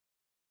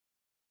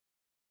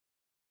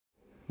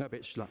A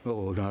bit slow.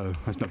 Oh no,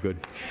 that's not good.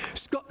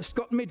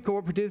 Scott Mid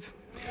Co-operative.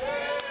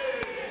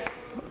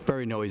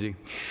 Very noisy.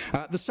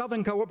 The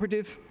Southern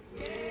Co-operative.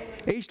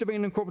 East of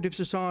England Co-operative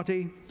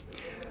Society.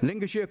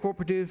 Lincolnshire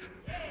Co-operative.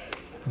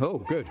 Oh,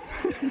 good.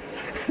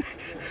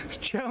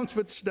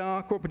 Chelmsford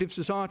Star Co-operative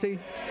Society.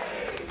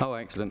 Oh,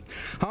 excellent.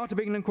 Heart of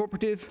England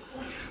Co-operative.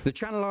 The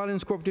Channel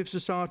Islands Co-operative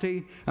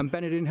Society. And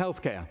Benedin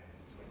Healthcare.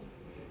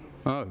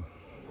 Oh,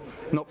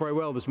 not very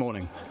well this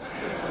morning.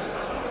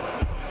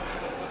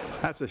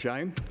 That's a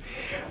shame.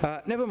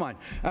 Never mind.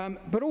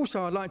 But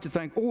also I'd like to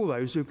thank all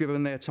those who've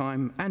given their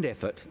time and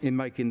effort in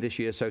making this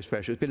year so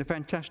special. It's been a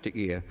fantastic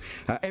year.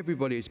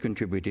 Everybody has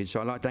contributed,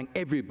 so I'd like to thank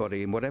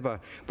everybody in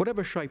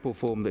whatever shape or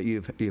form that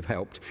you've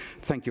helped.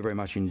 Thank you very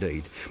much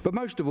indeed. But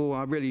most of all,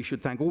 I really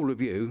should thank all of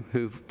you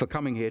for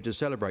coming here to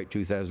celebrate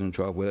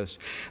 2012 with us.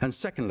 And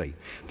secondly,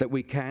 that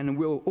we can and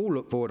will all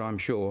look forward, I'm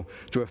sure,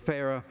 to a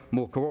fairer,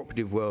 more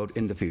cooperative world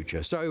in the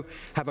future. So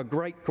have a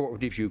great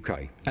Cooperatives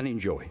UK and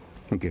enjoy.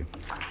 Thank you.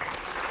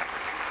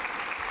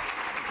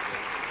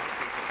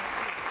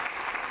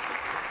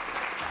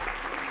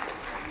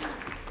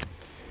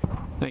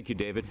 Thank you,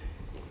 David.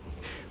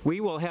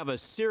 We will have a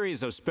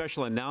series of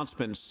special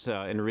announcements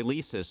and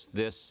releases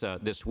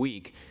this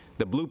week.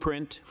 The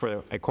Blueprint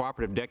for a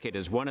Cooperative Decade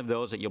is one of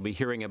those that you'll be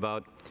hearing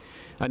about.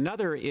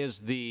 Another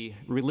is the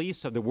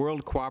release of the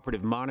World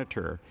Cooperative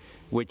Monitor,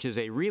 which is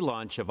a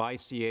relaunch of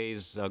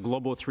ICA's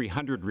Global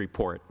 300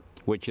 report,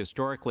 which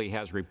historically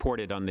has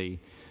reported on the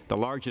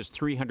largest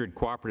 300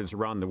 cooperatives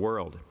around the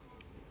world.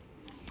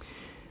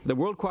 The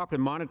World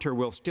Cooperative Monitor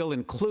will still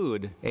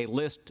include a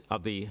list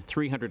of the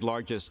 300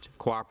 largest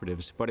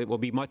cooperatives, but it will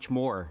be much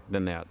more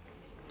than that.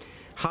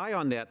 High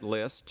on that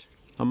list,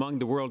 among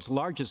the world's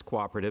largest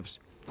cooperatives,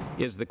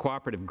 is the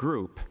Cooperative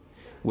Group,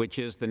 which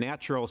is the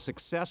natural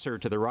successor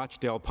to the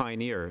Rochdale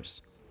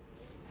Pioneers.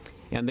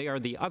 And they are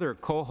the other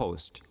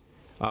co-host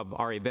of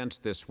our events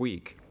this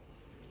week.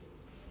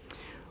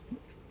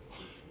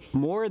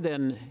 More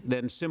than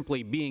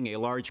simply being a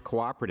large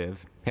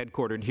cooperative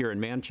headquartered here in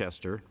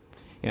Manchester,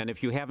 and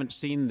if you haven't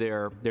seen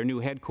their new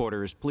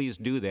headquarters, please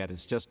do that.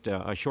 It's just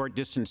a short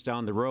distance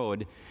down the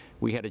road.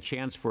 We had a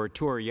chance for a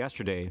tour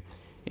yesterday,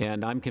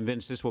 and I'm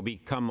convinced this will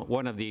become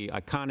one of the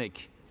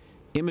iconic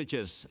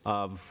images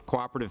of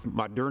cooperative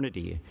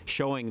modernity,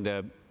 showing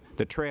the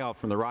trail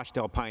from the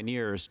Rochdale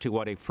Pioneers to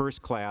what a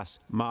first-class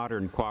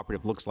modern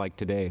cooperative looks like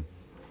today.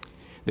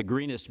 The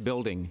greenest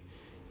building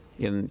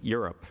in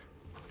Europe.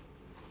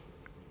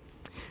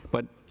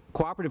 But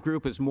Cooperative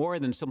Group is more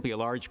than simply a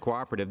large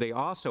cooperative. They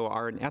also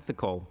are an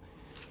ethical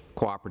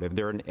cooperative.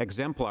 They're an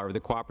exemplar of the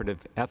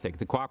cooperative ethic.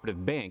 The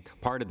Cooperative Bank,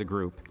 part of the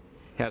group,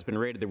 has been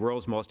rated the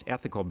world's most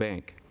ethical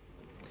bank.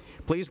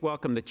 Please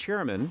welcome the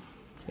chairman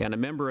and a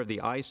member of the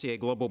ICA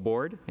Global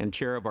Board and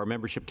chair of our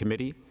membership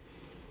committee,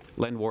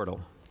 Len Wardle.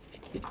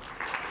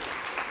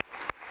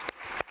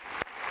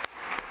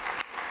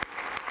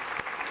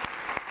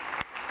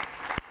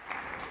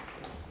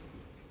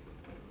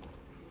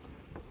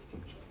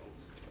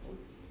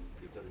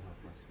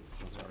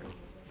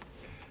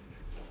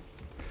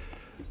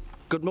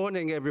 Good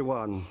morning,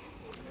 everyone.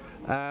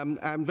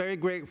 I'm very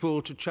grateful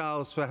to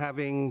Charles for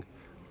having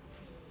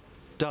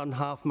done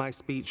half my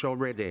speech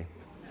already.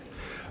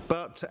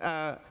 But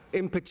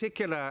in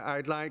particular,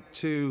 I'd like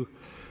to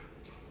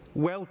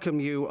welcome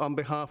you on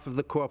behalf of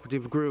the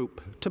Cooperative Group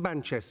to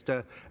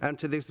Manchester and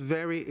to this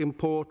very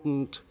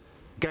important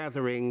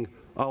gathering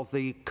of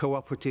the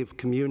cooperative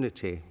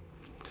community.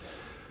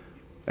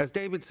 As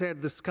David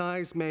said, the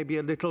skies may be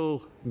a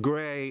little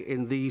grey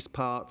in these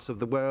parts of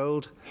the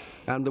world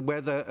and the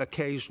weather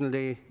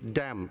occasionally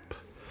damp,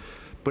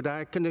 but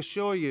I can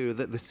assure you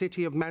that the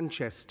city of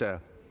Manchester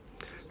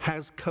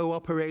has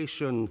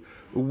cooperation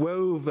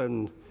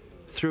woven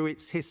through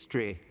its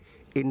history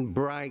in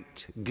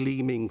bright,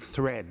 gleaming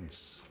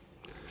threads.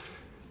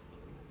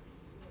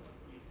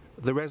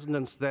 The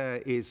resonance there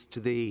is to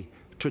the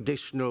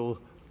traditional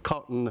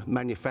cotton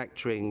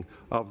manufacturing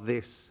of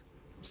this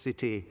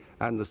city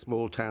and the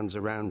small towns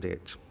around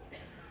it.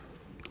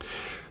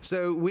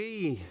 So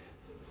we,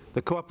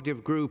 the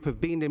Cooperative Group,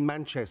 have been in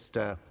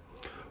Manchester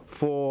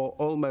for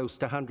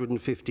almost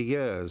 150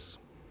 years.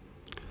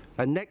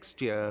 And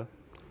next year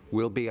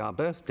will be our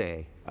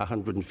birthday,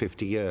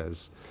 150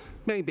 years.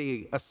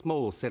 Maybe a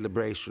small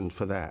celebration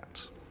for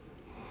that.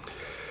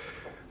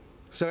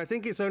 So I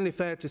think it's only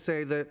fair to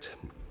say that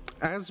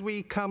as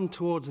we come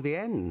towards the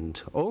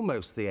end,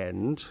 almost the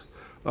end,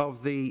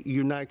 of the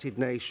United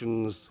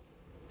Nations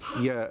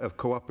Year of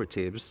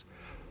Cooperatives,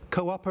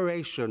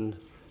 cooperation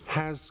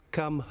has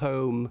come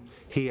home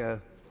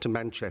here to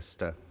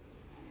Manchester.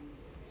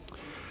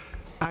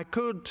 I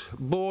could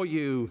bore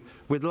you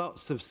with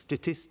lots of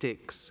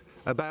statistics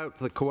about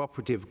the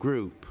Cooperative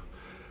Group,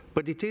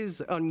 but it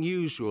is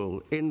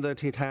unusual in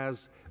that it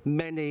has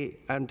many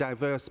and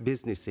diverse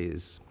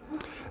businesses.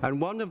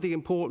 And one of the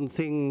important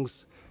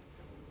things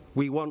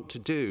we want to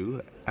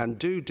do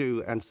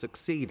and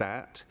succeed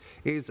at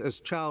is, as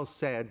Charles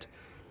said,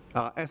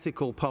 our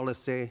ethical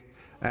policy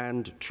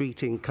and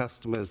treating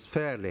customers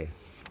fairly.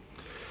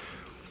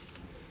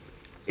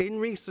 In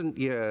recent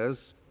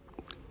years,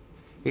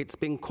 it's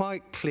been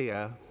quite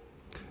clear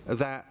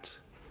that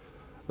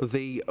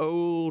the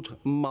old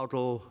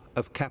model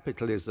of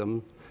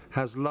capitalism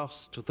has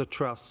lost the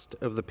trust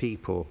of the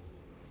people.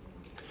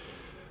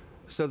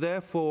 So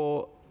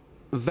therefore,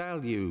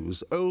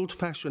 values,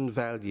 old-fashioned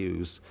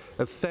values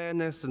of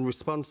fairness and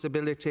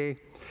responsibility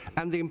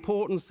and the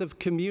importance of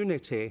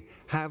community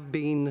have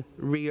been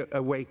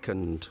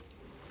reawakened.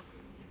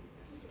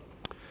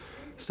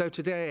 So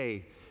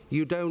today,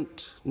 you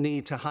don't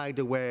need to hide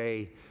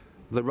away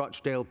the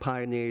Rochdale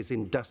pioneers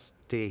in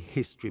dusty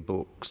history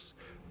books.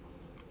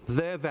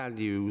 Their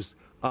values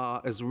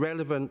are as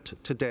relevant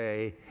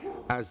today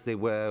as they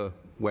were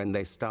when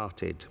they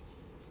started.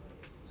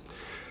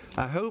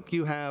 I hope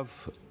you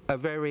have a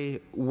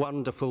very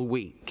wonderful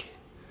week.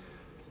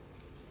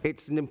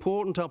 It's an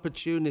important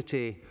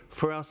opportunity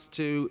for us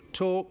to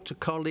talk to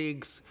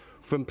colleagues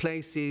from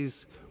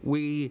places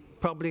we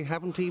probably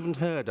haven't even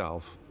heard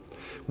of.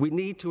 We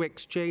need to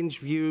exchange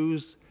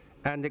views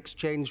and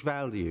exchange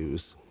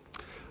values.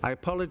 I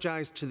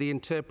apologize to the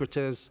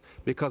interpreters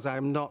because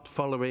I'm not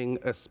following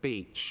a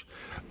speech.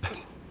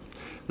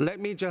 Let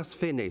me just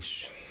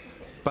finish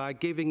by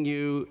giving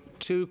you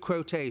two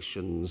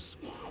quotations.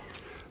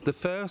 The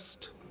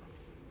first,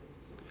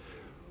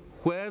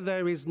 "Where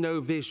there is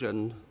no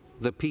vision,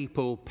 the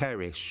people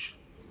perish.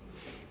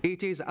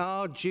 It is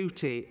our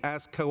duty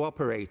as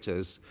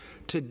co-operators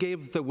to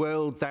give the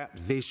world that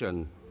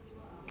vision."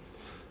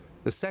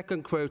 The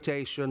second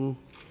quotation,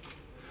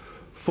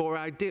 "For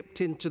I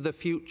dipped into the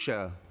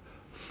future,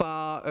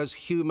 far as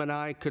human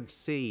eye could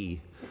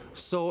see,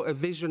 saw a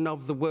vision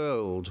of the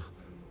world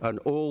and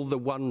all the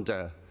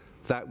wonder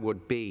that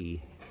would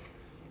be."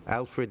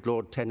 Alfred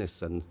Lord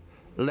Tennyson,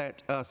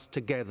 let us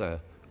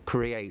together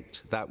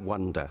create that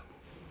wonder.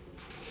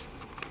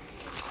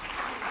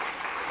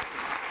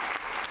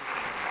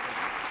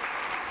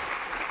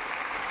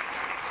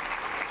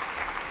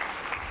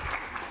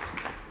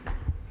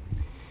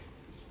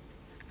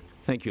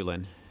 Thank you,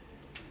 Lynn.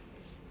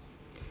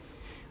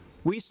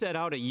 We set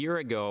out a year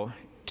ago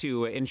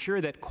to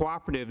ensure that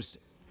cooperatives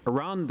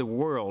around the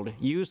world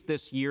use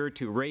this year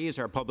to raise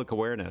our public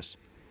awareness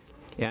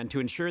and to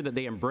ensure that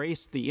they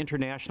embrace the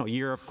International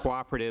Year of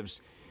Cooperatives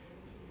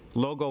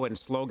logo and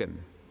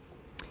slogan.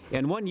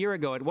 And 1 year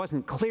ago, it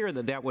wasn't clear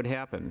that that would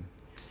happen.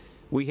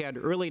 We had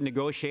early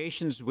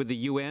negotiations with the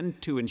UN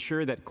to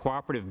ensure that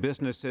cooperative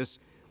businesses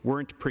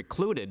weren't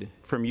precluded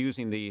from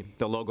using the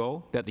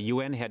logo that the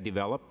UN had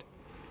developed,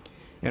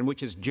 and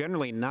which is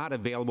generally not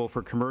available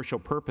for commercial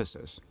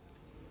purposes.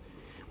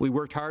 We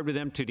worked hard with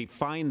them to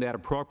define that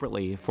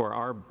appropriately for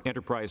our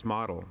enterprise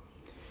model.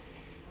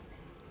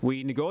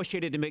 We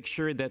negotiated to make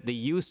sure that the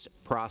use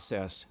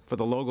process for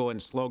the logo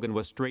and slogan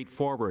was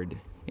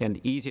straightforward and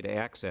easy to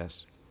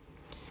access.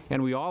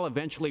 And we all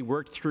eventually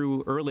worked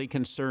through early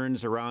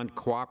concerns around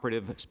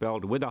cooperative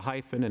spelled with a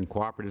hyphen and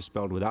cooperative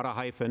spelled without a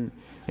hyphen,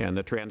 and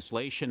the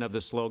translation of the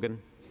slogan.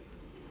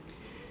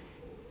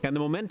 And the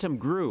momentum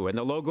grew, and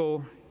the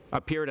logo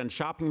appeared on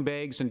shopping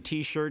bags and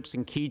T-shirts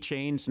and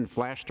keychains and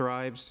flash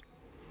drives,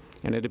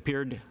 and it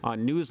appeared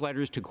on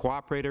newsletters to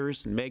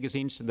cooperators and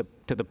magazines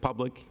to the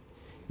public,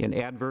 in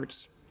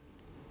adverts.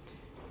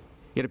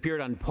 It appeared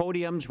on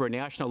podiums where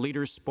national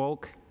leaders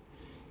spoke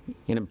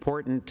in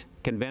important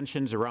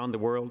conventions around the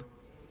world.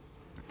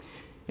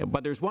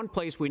 But there's one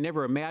place we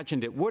never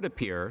imagined it would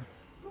appear,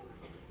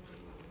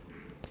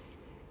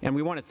 and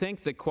we want to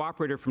thank the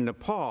cooperator from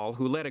Nepal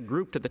who led a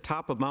group to the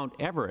top of Mount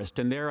Everest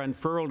and there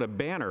unfurled a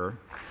banner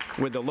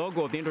with the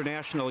logo of the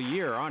International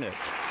Year on it.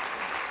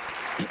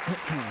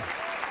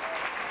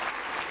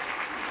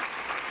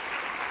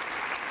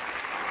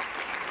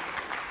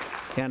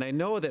 And I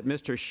know that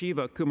Mr.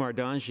 Shiva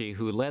Kumardanji,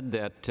 who led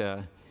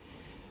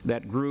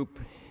that group,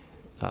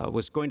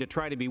 was going to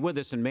try to be with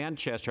us in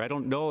Manchester. I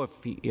don't know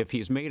if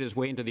he's made his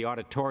way into the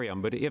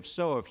auditorium, but if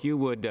so, if you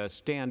would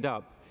stand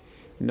up.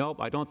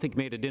 Nope, I don't think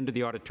made it into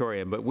the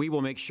auditorium, but we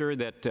will make sure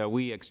that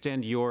we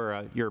extend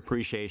your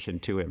appreciation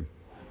to him.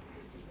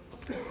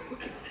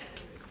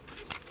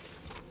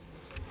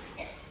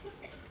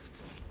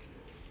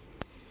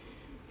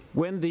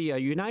 When the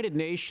United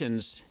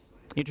Nations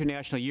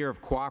International Year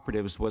of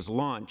Cooperatives was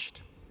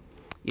launched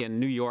in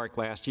New York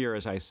last year,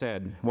 as I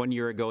said, 1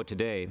 year ago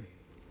today,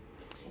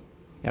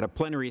 at a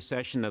plenary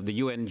session of the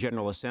UN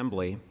General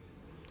Assembly,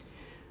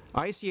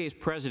 ICA's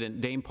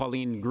president, Dame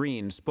Pauline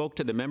Green, spoke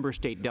to the member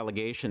state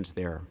delegations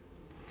there.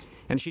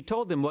 And she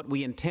told them what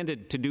we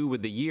intended to do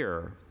with the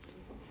year.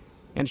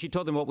 And she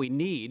told them what we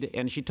need,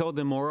 and she told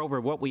them,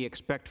 moreover, what we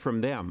expect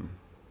from them.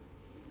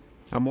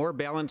 A more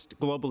balanced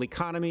global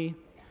economy,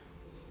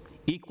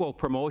 equal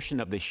promotion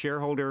of the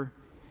shareholder,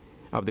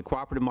 of the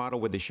cooperative model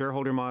with the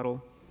shareholder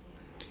model,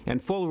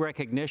 and full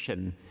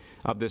recognition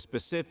of the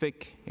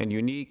specific and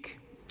unique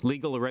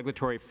legal and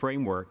regulatory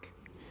framework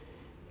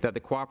that the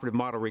cooperative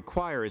model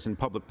requires in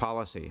public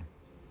policy.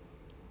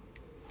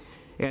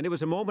 And it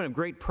was a moment of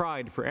great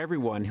pride for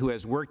everyone who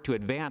has worked to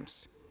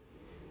advance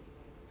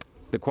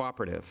the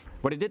cooperative.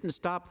 But it didn't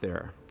stop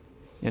there.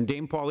 And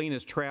Dame Pauline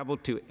has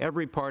traveled to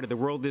every part of the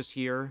world this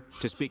year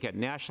to speak at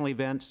national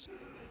events,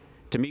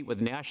 to meet with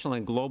national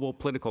and global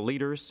political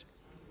leaders,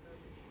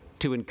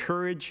 to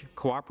encourage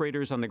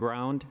cooperators on the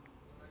ground.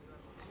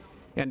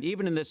 And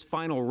even in this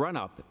final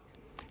run-up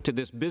to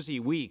this busy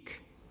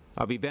week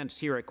of events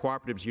here at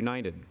Cooperatives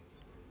United,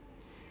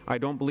 I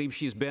don't believe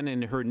she's been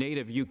in her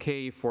native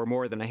UK for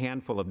more than a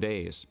handful of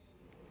days.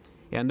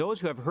 And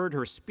those who have heard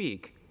her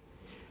speak,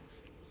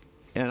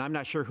 and I'm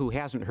not sure who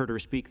hasn't heard her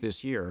speak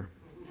this year,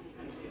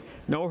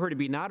 know her to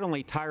be not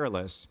only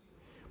tireless,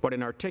 but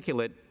an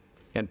articulate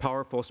and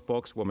powerful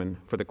spokeswoman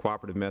for the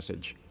cooperative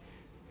message.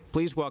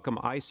 Please welcome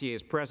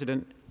ICA's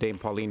President, Dame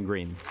Pauline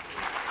Green.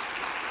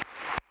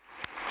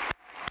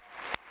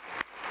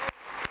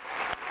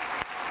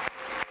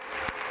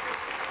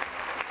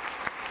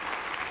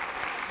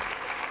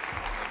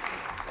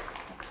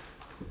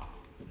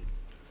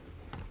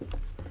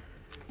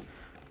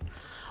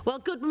 Well,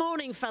 good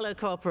morning, fellow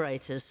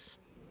cooperators.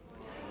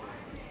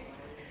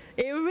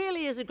 It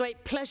really is a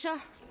great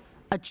pleasure,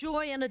 a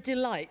joy and a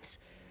delight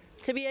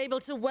to be able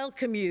to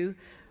welcome you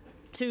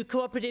to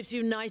Cooperatives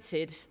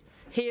United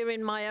here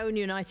in my own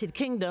United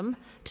Kingdom,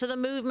 to the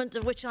movement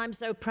of which I'm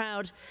so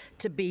proud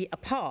to be a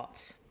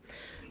part.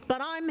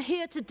 But I'm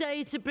here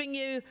today to bring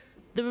you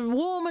the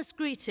warmest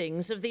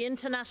greetings of the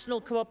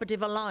International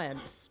Cooperative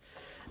Alliance,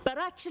 but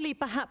actually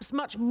perhaps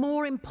much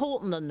more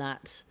important than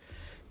that,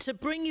 to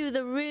bring you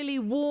the really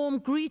warm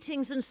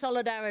greetings and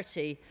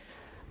solidarity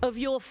of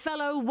your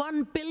fellow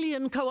 1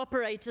 billion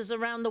cooperators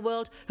around the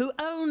world who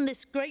own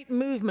this great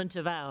movement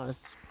of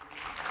ours.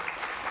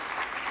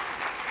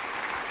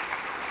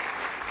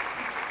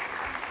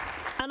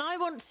 And I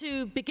want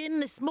to begin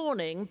this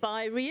morning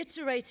by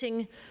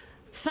reiterating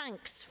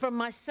thanks from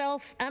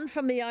myself and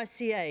from the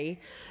ICA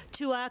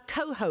to our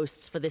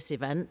co-hosts for this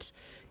event,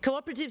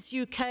 Cooperatives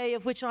UK,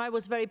 of which I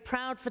was very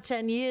proud for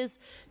 10 years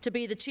to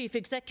be the Chief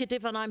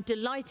Executive, and I'm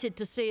delighted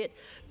to see it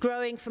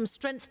growing from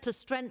strength to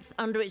strength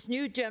under its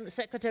new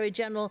Secretary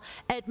General,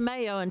 Ed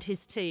Mayo, and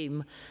his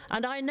team.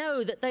 And I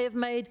know that they have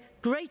made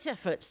great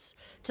efforts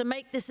to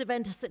make this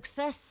event a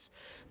success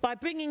by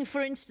bringing,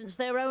 for instance,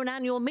 their own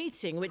annual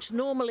meeting, which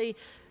normally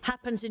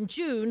happens in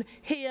June,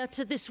 here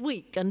to this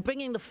week, and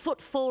bringing the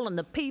footfall and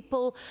the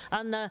people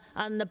and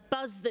the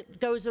buzz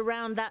that goes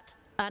around that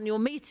annual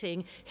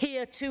meeting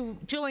here to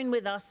join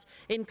with us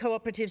in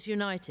Cooperatives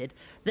United.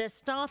 Their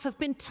staff have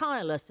been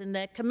tireless in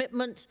their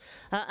commitment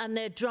and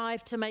their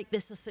drive to make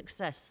this a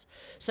success.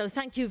 So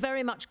thank you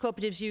very much,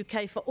 Cooperatives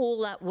UK, for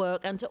all that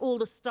work, and to all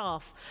the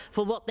staff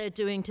for what they're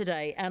doing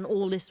today and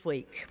all this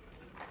week.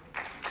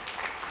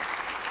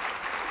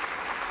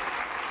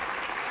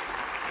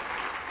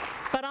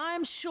 But I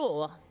am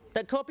sure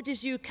that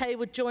Cooperatives UK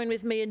would join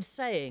with me in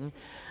saying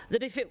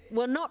that if it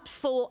were not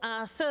for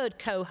our third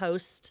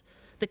co-host,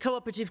 the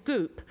cooperative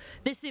group,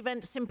 this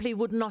event simply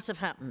would not have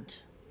happened.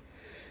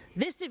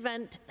 This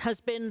event has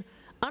been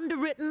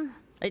underwritten,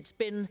 it's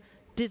been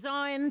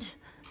designed,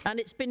 and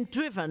it's been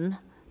driven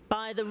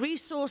by the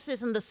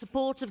resources and the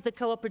support of the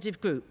cooperative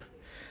group.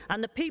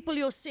 And the people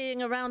you're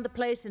seeing around the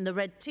place in the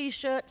red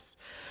T-shirts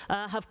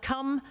have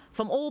come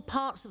from all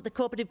parts of the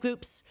cooperative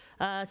group's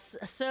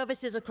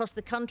services across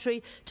the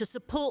country to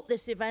support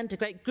this event, a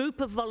great group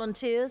of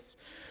volunteers.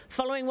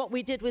 Following what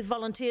we did with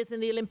volunteers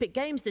in the Olympic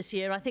Games this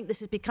year, I think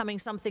this is becoming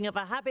something of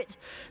a habit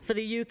for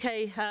the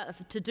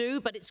UK to do,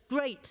 but it's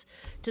great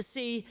to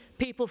see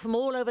people from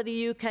all over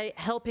the UK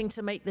helping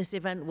to make this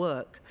event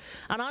work.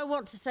 And I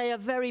want to say a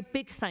very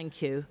big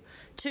thank you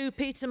to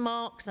Peter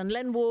Marks and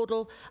Len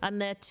Wardle and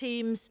their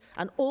teams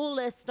and all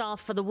their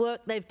staff for the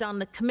work they've done,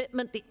 the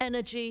commitment, the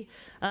energy,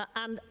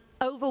 and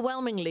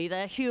overwhelmingly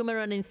their humour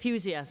and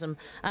enthusiasm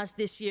as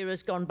this year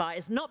has gone by.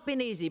 It's not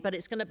been easy, but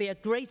it's going to be a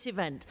great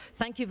event.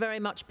 Thank you very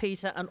much,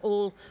 Peter, and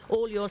all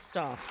your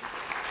staff.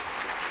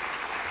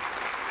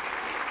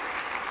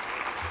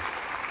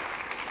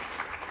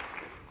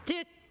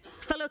 Dear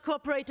fellow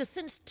cooperators,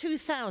 since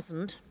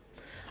 2000,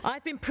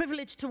 I've been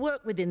privileged to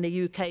work within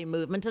the UK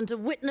movement and to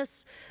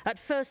witness at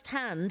first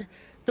hand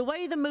the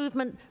way the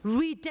movement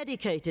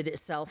rededicated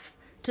itself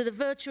to the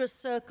virtuous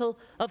circle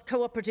of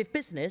cooperative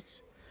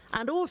business,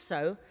 and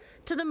also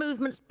to the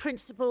movement's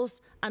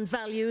principles and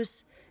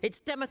values, its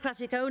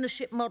democratic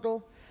ownership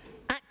model,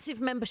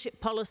 active membership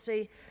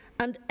policy,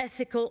 and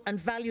ethical and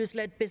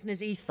values-led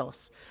business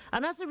ethos.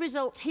 And as a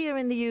result, here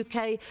in the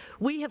UK,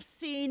 we have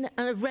seen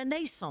a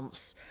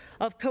renaissance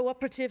of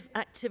cooperative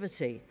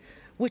activity,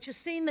 which has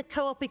seen the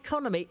co-op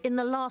economy in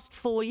the last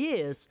 4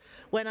 years,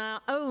 when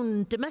our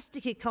own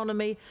domestic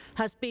economy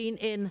has been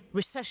in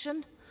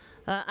recession,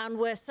 and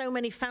where so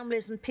many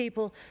families and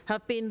people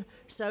have been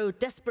so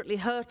desperately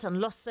hurt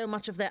and lost so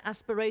much of their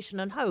aspiration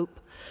and hope.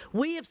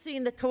 We have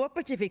seen the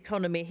cooperative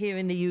economy here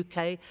in the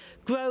UK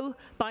grow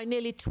by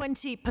nearly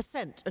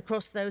 20%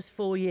 across those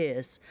 4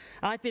 years.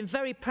 I've been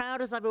very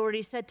proud, as I've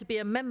already said, to be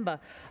a member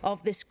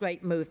of this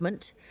great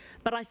movement,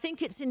 but I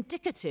think it's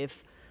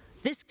indicative,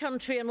 this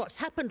country and what's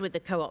happened with the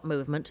co-op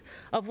movement,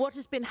 of what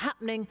has been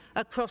happening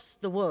across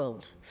the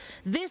world.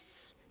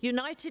 This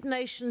United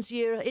Nations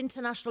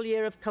International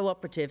Year of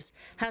Cooperatives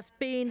has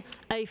been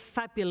a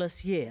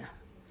fabulous year.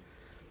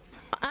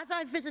 As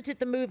I visited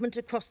the movement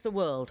across the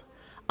world,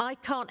 I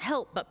can't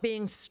help but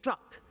being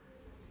struck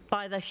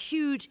by the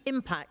huge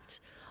impact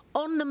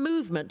on the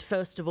movement,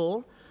 first of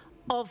all,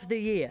 of the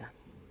year.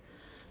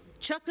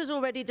 Chuck has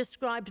already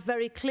described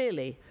very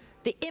clearly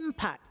the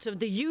impact of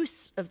the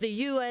use of the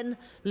UN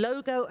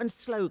logo and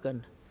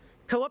slogan.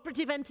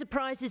 Cooperative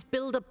enterprises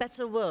build a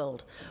better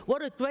world.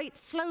 What a great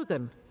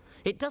slogan.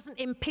 It doesn't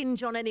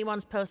impinge on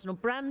anyone's personal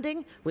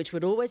branding, which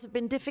would always have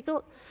been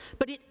difficult,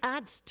 but it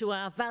adds to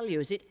our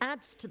values. It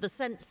adds to the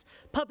sense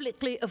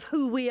publicly of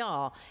who we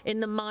are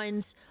in the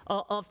minds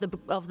of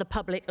the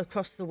public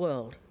across the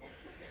world.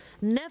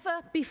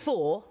 Never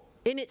before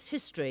in its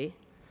history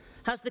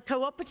has the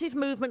cooperative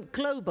movement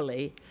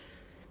globally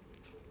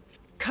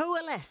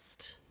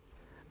coalesced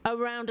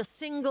around a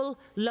single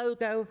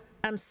logo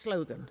and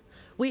slogan.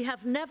 We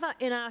have never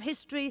in our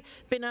history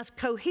been as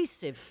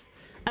cohesive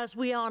as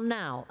we are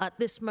now at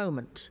this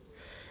moment.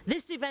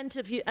 This event,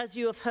 as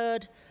you have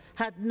heard,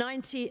 had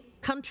 90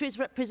 countries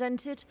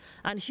represented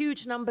and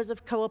huge numbers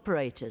of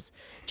co-operators.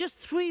 Just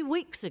 3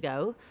 weeks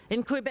ago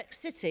in Quebec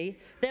City,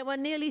 there were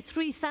nearly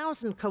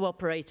 3,000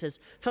 co-operators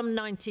from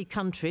 90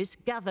 countries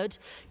gathered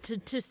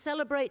to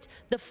celebrate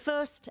the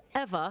first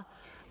ever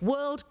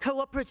World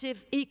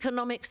Cooperative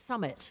Economic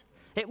Summit.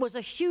 It was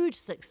a huge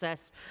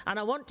success, and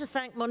I want to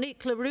thank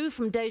Monique Leroux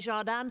from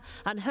Desjardins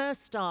and her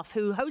staff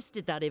who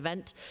hosted that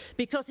event,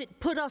 because it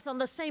put us on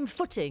the same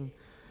footing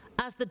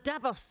as the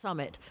Davos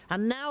Summit,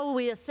 and now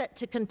we are set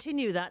to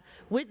continue that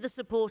with the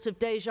support of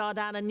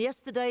Desjardins. And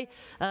yesterday,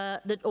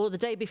 or the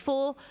day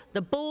before,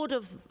 the board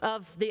of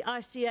the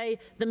ICA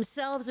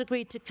themselves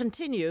agreed to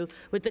continue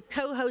with the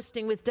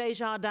co-hosting with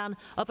Desjardins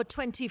of a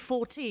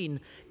 2014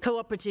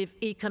 Cooperative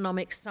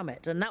Economic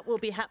Summit, and that will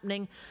be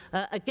happening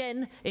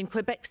again in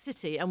Quebec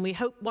City, and we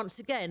hope once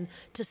again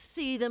to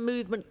see the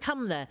movement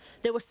come there.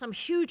 There was some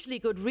hugely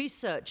good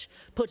research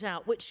put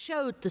out which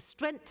showed the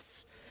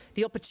strengths,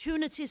 the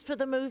opportunities for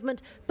the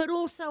movement, but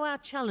also our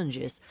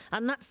challenges.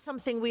 And that's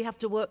something we have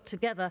to work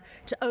together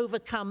to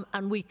overcome,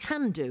 and we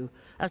can do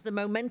as the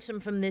momentum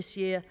from this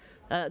year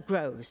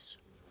grows.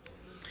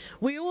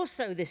 We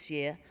also this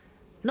year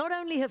not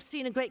only have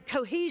seen a great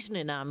cohesion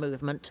in our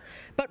movement,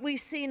 but we've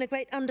seen a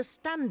great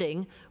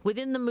understanding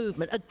within the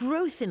movement, a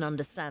growth in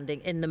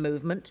understanding in the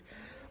movement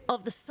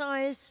of the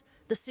size,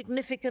 the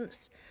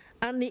significance,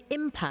 and the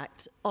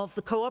impact of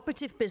the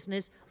cooperative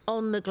business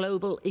on the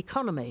global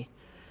economy.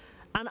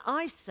 And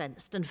I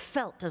sensed and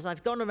felt, as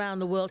I've gone around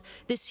the world,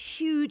 this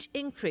huge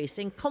increase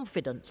in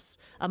confidence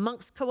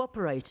amongst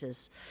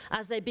cooperators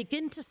as they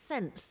begin to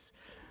sense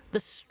the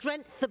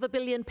strength of 1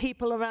 billion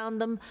people around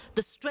them,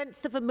 the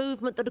strength of a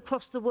movement that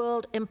across the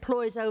world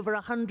employs over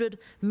 100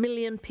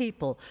 million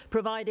people,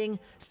 providing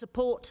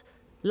support,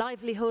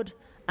 livelihood,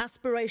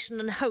 aspiration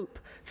and hope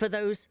for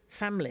those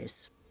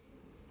families.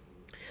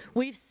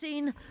 We've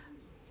seen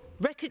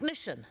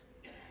recognition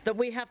that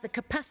we have the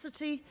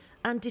capacity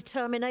and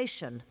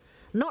determination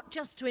not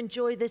just to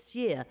enjoy this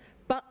year,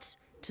 but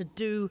to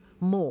do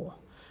more.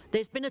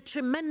 There's been a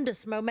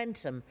tremendous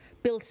momentum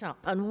built up,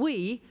 and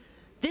we,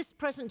 this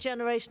present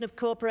generation of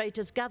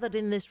cooperators gathered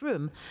in this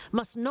room,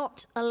 must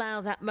not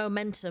allow that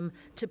momentum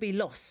to be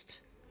lost.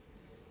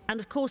 And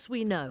of course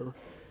we know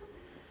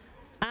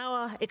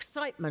our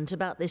excitement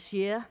about this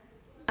year,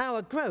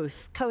 our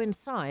growth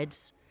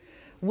coincides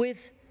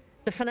with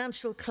the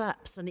financial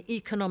collapse and the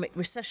economic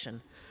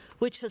recession,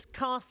 which has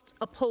cast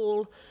a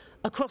pall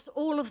across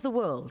all of the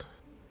world.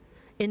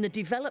 In the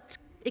developed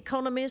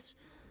economies,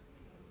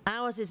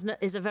 ours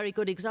is a very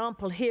good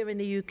example. Here in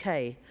the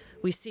UK,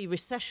 we see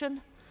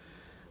recession,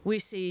 we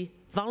see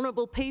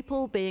vulnerable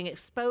people being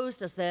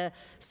exposed as their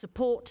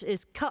support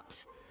is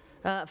cut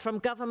from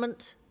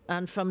government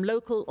and from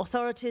local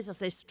authorities as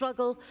they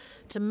struggle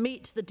to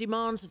meet the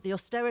demands of the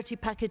austerity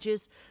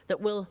packages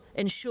that will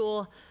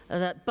ensure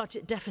that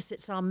budget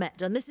deficits are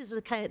met. And this is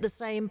the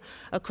same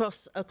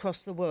across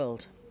the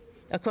world,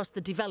 across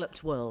the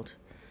developed world.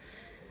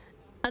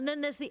 And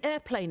then there's the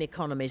airplane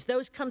economies,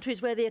 those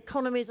countries where the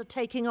economies are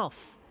taking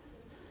off.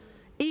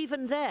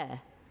 Even there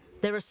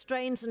are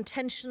strains and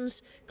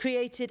tensions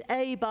created,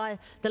 A, by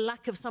the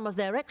lack of some of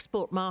their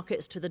export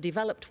markets to the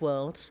developed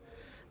world,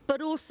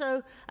 but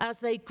also as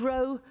they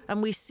grow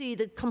and we see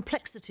the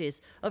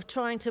complexities of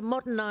trying to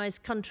modernize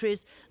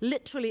countries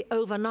literally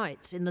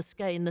overnight in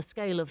the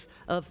scale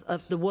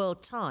of the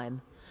world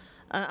time.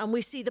 And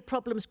we see the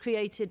problems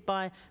created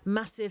by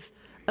massive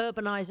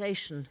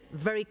urbanization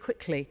very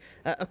quickly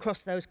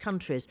across those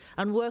countries,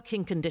 and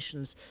working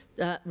conditions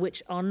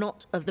which are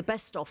not of the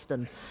best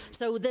often.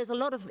 So there's a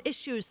lot of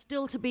issues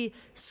still to be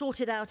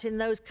sorted out in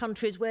those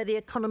countries where the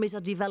economies are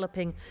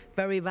developing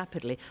very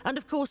rapidly. And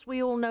of course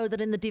we all know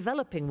that in the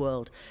developing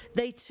world,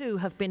 they too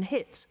have been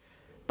hit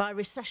by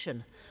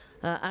recession.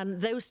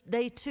 and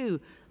they too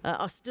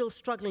are still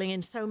struggling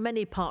in so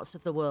many parts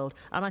of the world,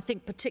 and I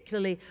think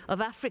particularly of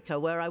Africa,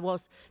 where I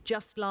was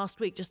just last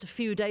week, just a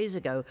few days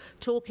ago,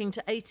 talking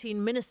to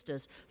 18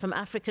 ministers from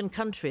African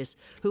countries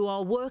who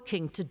are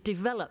working to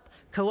develop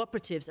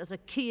cooperatives as a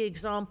key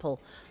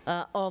example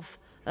of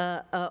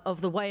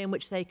the way in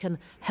which they can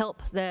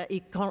help their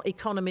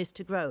economies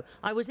to grow.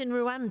 I was in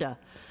Rwanda,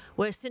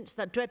 where since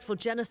that dreadful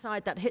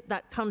genocide that hit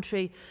that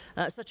country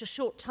such a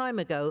short time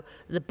ago,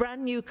 the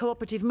brand new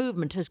cooperative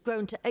movement has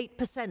grown to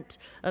 8%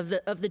 of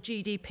the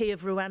GDP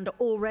of Rwanda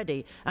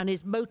already, and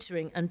is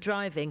motoring and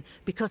driving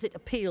because it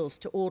appeals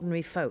to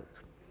ordinary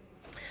folk.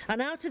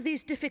 And out of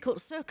these difficult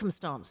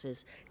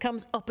circumstances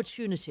comes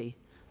opportunity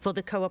for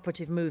the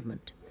cooperative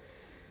movement.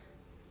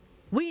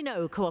 We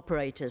know,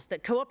 cooperators,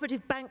 that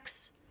cooperative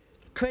banks,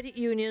 credit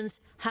unions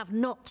have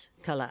not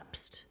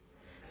collapsed.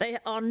 They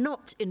are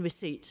not in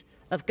receipt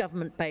of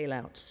government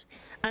bailouts,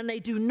 and they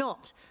do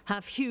not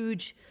have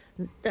huge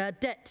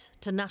debt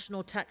to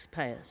national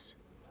taxpayers.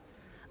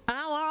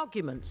 Our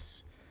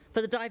arguments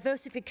for the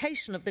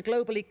diversification of the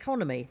global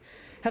economy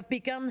have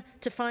begun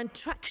to find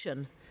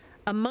traction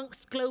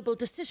amongst global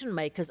decision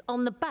makers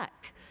on the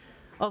back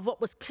of what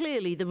was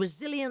clearly the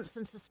resilience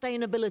and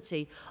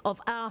sustainability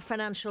of our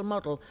financial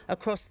model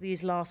across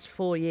these last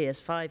 5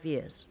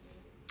 years.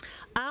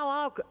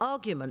 Our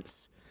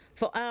arguments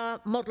for our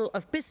model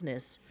of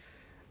business,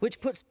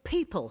 which puts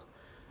people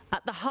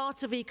at the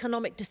heart of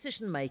economic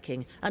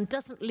decision-making and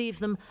doesn't leave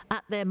them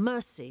at their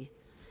mercy,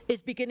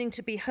 is beginning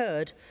to be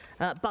heard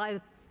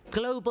by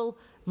global,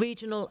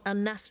 regional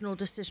and national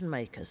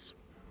decision-makers.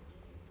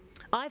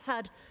 I've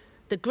had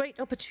the great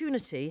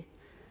opportunity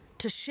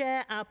to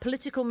share our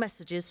political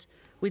messages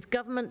with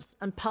governments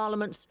and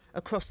parliaments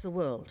across the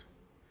world.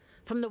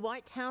 From the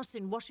White House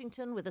in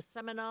Washington with a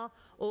seminar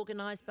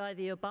organised by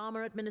the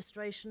Obama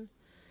administration,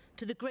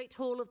 to the Great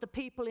Hall of the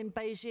People in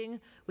Beijing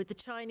with the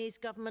Chinese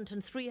government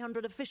and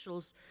 300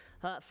 officials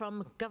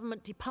from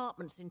government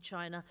departments in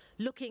China,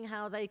 looking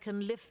how they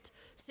can lift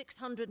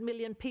 600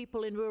 million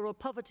people in rural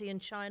poverty in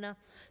China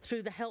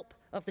through the help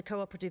of the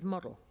cooperative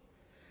model.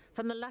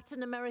 From the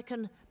Latin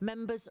American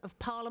members of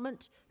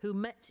Parliament who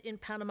met in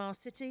Panama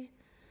City,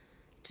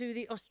 to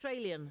the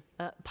Australian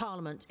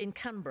Parliament in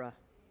Canberra.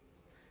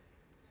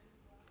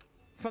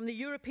 From the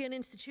European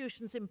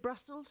institutions in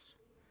Brussels,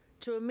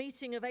 to a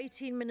meeting of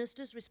 18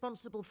 ministers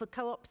responsible for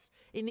co-ops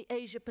in the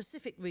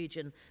Asia-Pacific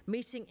region,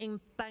 meeting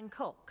in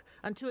Bangkok,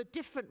 and to a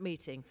different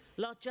meeting,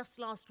 just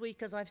last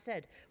week, as I've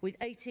said, with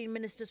 18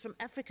 ministers from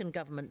African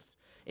governments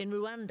in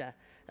Rwanda,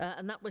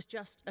 and that was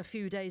just a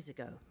few days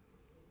ago.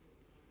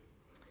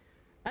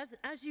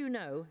 As you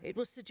know, it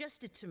was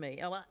suggested to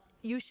me,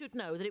 you should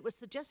know that it was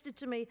suggested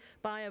to me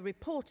by a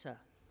reporter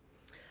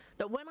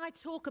that when I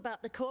talk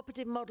about the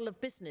cooperative model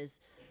of business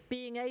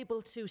being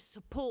able to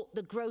support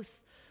the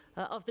growth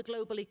of the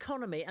global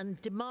economy and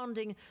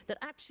demanding that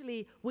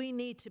actually we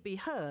need to be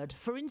heard.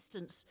 For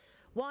instance,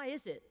 why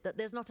is it that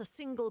there's not a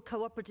single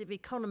cooperative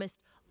economist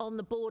on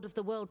the board of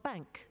the World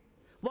Bank?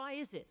 Why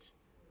is it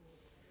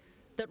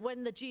that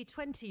when the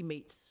G20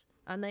 meets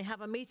and they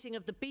have a meeting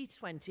of the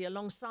B20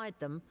 alongside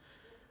them,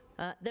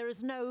 there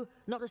is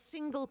not a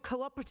single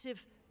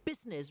cooperative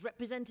business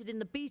represented in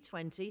the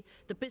B20,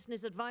 the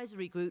Business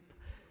Advisory Group,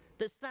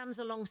 that stands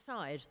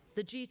alongside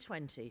the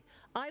G20.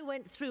 I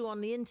went through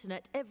on the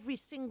internet every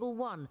single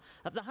one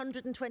of the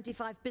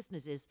 125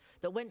 businesses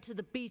that went to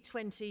the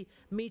B20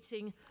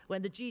 meeting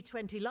when the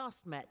G20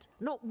 last met.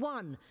 Not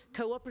one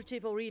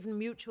cooperative or even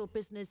mutual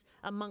business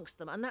amongst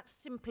them, and that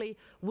simply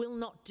will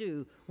not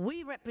do.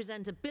 We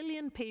represent 1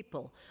 billion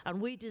people,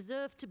 and we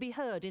deserve to be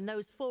heard in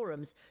those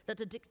forums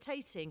that are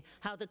dictating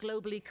how the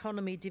global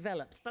economy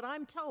develops. But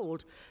I'm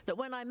told that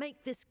when I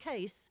make this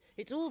case,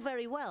 it's all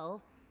very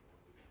well,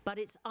 but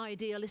it's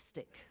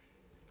idealistic.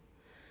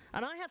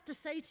 And I have to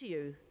say to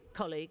you,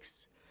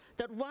 colleagues,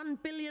 that 1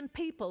 billion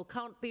people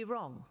can't be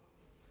wrong.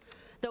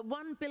 That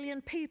 1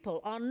 billion people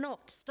are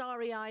not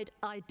starry-eyed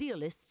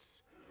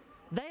idealists,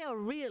 they are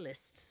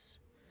realists.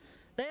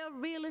 They are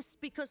realists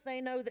because they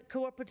know that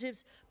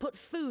cooperatives put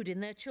food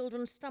in their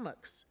children's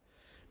stomachs,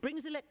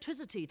 brings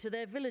electricity to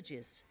their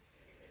villages,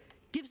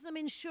 gives them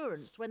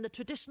insurance when the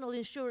traditional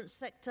insurance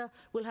sector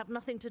will have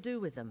nothing to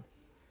do with them,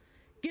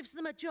 gives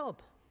them a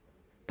job,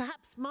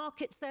 perhaps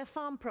markets their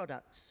farm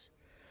products,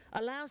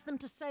 allows them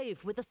to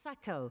save with a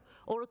SACCO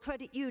or a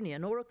credit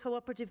union or a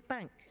cooperative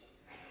bank,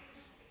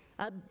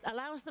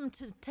 allows them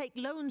to take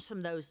loans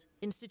from those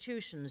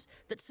institutions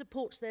that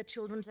supports their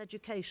children's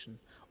education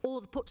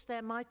or puts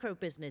their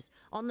micro-business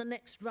on the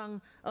next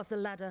rung of the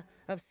ladder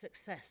of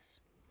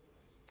success.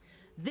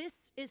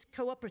 This is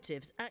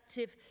cooperatives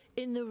active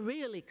in the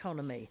real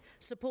economy,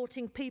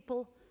 supporting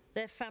people,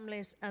 their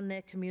families and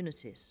their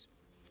communities.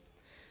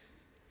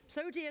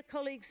 So, dear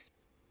colleagues,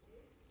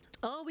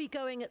 are we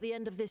going at the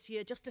end of this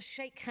year just to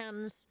shake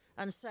hands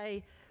and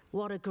say,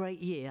 what a great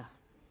year,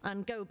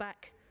 and go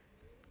back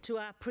to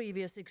our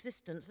previous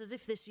existence as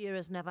if this year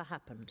has never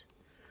happened?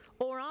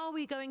 Or are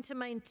we going to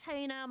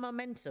maintain our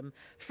momentum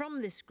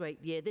from this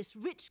great year, this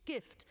rich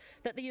gift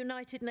that the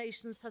United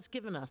Nations has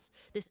given us,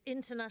 this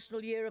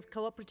International Year of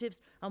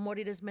Cooperatives and what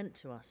it has meant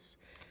to us?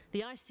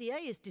 The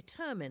ICA is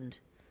determined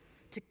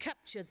to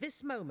capture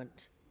this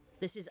moment.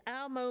 This is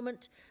our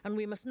moment, and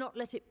we must not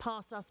let it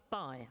pass us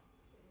by.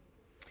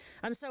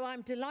 And so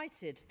I'm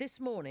delighted this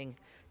morning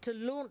to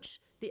launch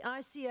the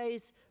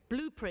ICA's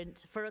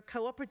blueprint for a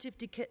cooperative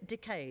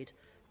decade.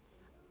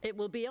 It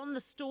will be on the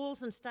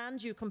stalls and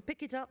stands. You can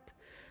pick it up,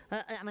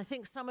 and I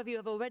think some of you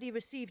have already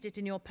received it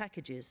in your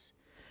packages.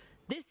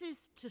 This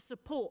is to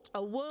support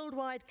a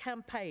worldwide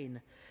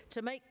campaign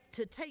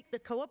to take the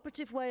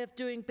cooperative way of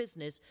doing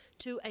business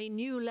to a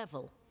new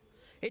level.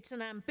 It's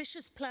an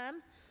ambitious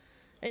plan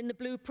in the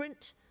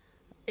blueprint.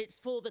 It's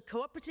for the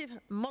cooperative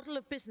model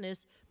of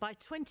business by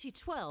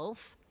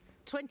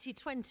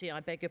 2020, I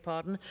beg your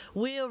pardon.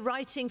 We're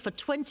writing for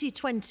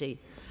 2020,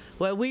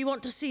 where we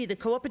want to see the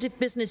cooperative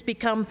business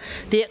become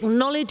the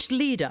acknowledged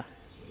leader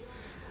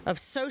of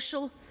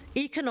social,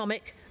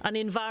 economic, and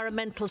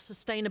environmental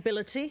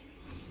sustainability,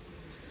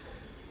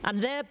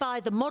 and thereby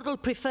the model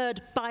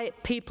preferred by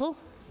people,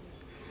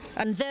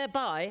 and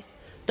thereby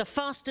the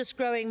fastest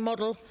growing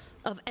model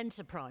of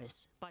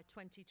enterprise by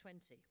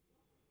 2020.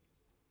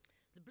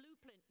 The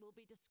blueprint will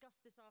be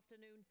discussed this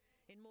afternoon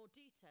in more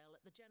detail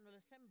at the General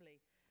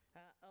Assembly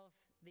of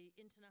the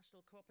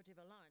International Co-operative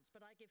Alliance,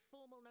 but I give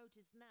formal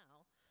notice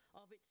now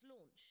of its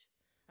launch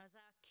as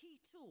our key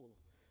tool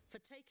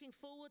for taking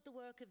forward the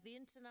work of the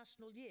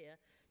International Year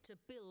to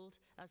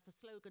build, as the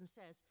slogan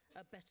says,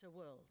 a better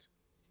world.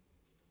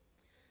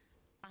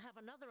 I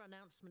have another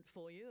announcement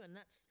for you, and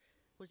that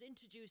was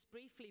introduced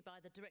briefly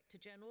by the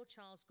Director General,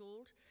 Charles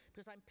Gould,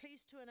 because I'm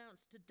pleased to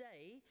announce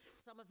today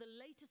some of the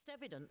latest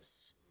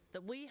evidence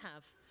that we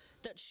have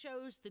that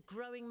shows the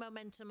growing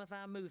momentum of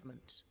our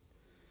movement.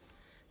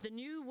 The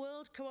new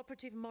World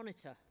Cooperative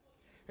Monitor,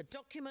 a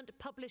document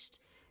published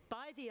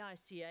by the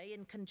ICA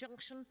in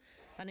conjunction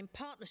and in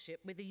partnership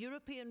with the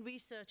European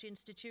Research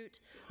Institute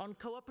on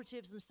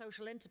Cooperatives and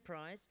Social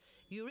Enterprise,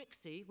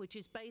 EURICSI, which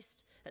is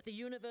based at the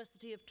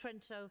University of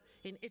Trento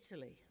in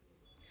Italy.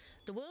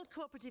 The World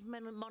Cooperative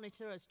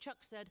Monitor, as Chuck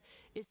said,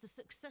 is the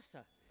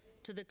successor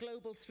to the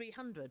Global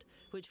 300,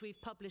 which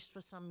we've published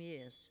for some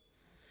years.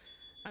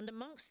 And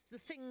amongst the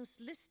things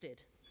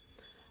listed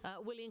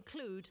will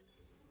include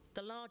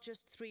the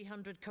largest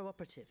 300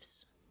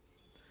 cooperatives.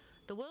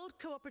 The World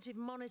Cooperative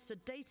Monitor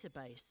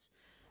database,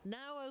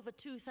 now over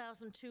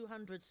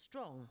 2,200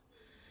 strong,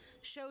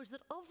 shows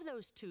that of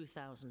those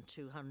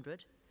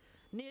 2,200,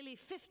 nearly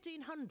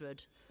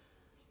 1,500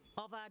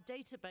 of our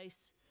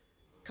database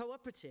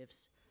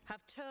cooperatives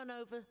have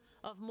turnover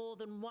of more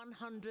than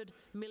 100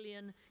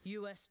 million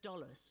US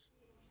dollars.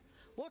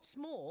 What's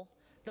more,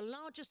 the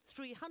largest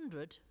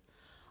 300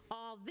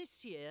 are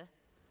this year,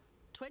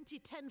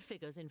 2010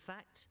 figures in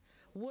fact,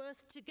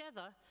 worth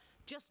together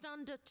just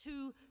under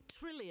 2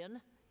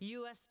 trillion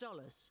US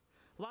dollars,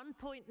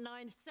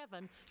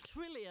 1.97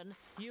 trillion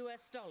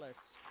US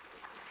dollars.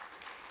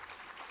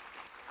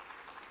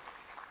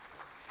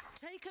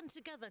 Taken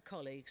together,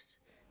 colleagues,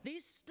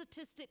 these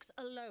statistics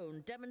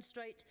alone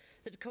demonstrate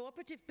that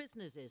cooperative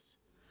businesses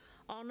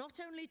are not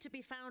only to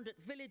be found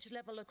at village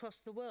level across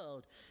the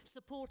world,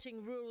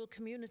 supporting rural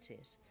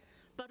communities,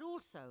 but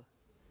also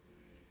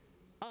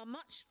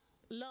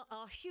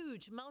are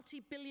huge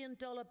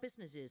multi-billion-dollar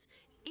businesses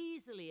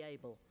easily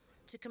able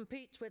to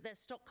compete with their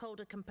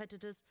stockholder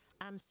competitors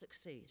and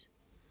succeed.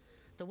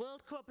 The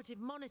World Cooperative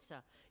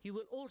Monitor you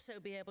will also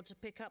be able to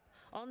pick up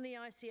on the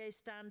ICA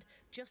stand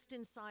just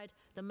inside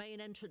the main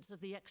entrance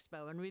of the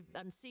Expo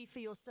and see for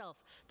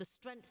yourself the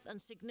strength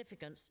and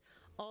significance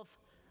of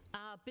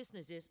our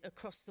businesses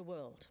across the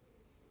world.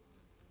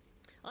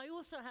 I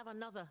also have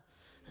another,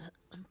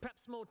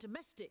 perhaps more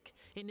domestic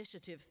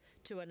initiative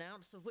to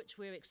announce, of which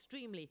we're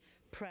extremely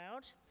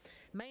proud.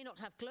 May not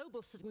have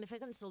global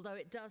significance, although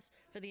it does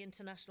for the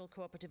International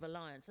Cooperative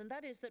Alliance, and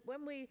that is that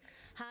when we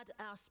had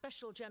our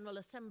special General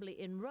Assembly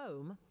in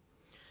Rome,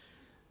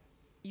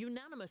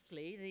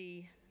 unanimously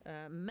the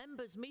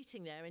members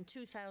meeting there in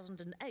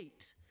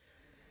 2008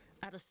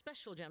 at a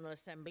special General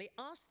Assembly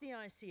asked the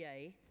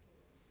ICA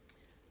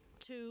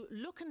to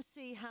look and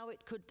see how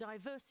it could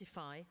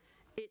diversify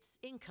its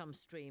income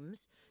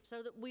streams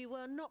so that we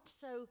were not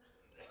so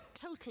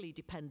totally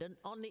dependent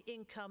on the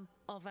income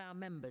of our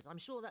members. I'm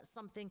sure that's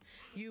something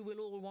you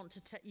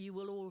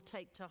will all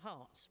take to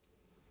heart.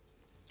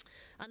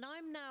 And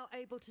I'm now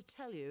able to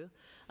tell you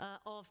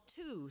of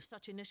two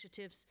such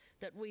initiatives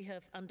that we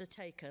have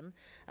undertaken,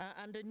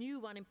 and a new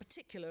one in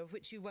particular of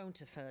which you won't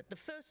have heard. The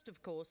first,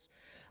 of course,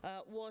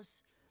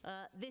 was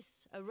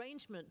this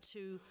arrangement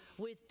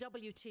with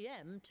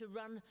WTM to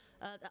run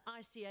the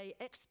ICA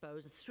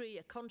Expos,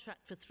 a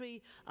contract for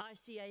 3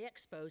 ICA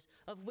Expos,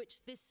 of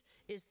which this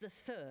is the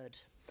third.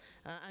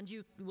 And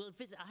you will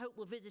visit, I hope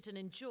will visit and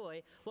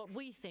enjoy what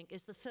we think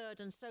is the third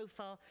and so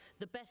far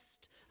the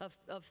best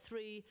of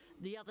 3,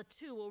 the other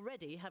 2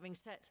 already having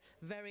set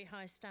very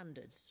high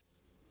standards.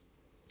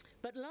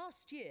 But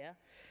last year,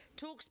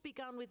 talks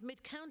began with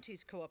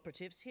mid-counties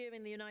cooperatives here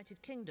in the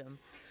United Kingdom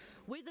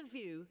with a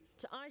view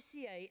to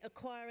ICA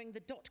acquiring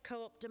the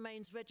 .coop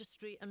domains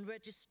registry and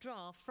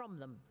registrar from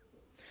them.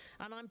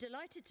 And I'm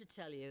delighted to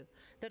tell you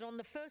that on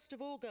the 1st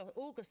of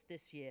August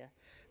this year,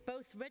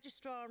 both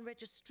registrar and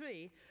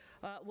registry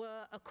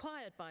were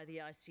acquired by the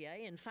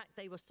ICA. In fact,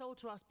 they were sold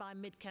to us by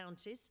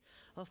mid-counties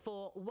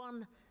for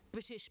 £1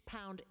 British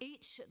pound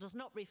each. It does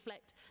not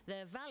reflect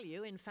their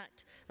value. In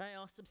fact, they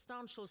are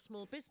substantial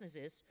small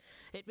businesses.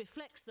 It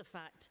reflects the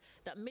fact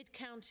that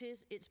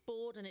mid-counties, its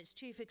board and its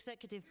chief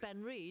executive,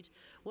 Ben Reid,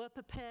 were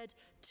prepared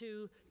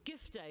to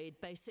gift aid,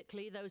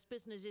 basically, those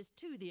businesses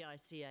to the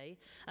ICA,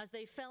 as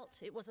they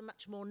felt it was a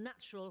much more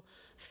natural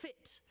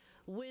fit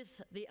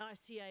with the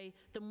ICA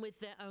than with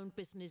their own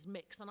business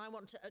mix. And I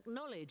want to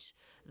acknowledge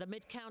the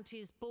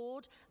Mid-Counties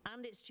Board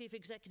and its Chief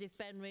Executive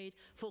Ben Reid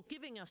for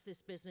giving us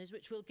this business,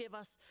 which will give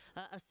us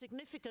a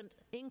significant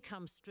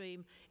income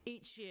stream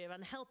each year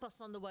and help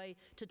us on the way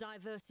to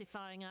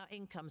diversifying our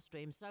income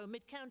stream. So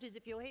Mid-Counties,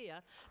 if you're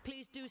here,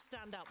 please do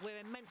stand up.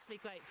 We're immensely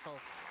grateful.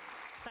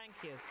 Thank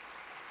you.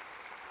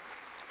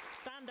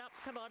 Stand up,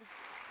 come on.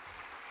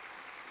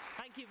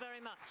 Thank you very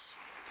much.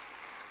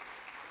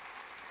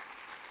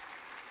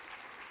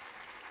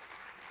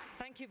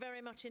 Thank you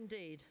very much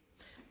indeed.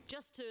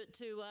 Just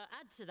to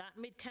add to that,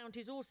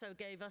 Mid-Counties also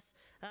gave us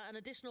an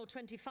additional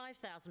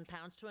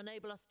 £25,000 to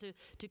enable us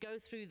to go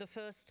through the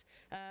first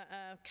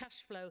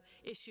cash flow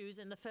issues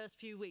in the first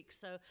few weeks,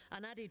 so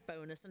an added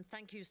bonus, and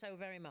thank you so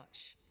very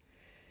much.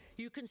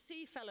 You can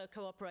see, fellow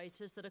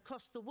co-operators, that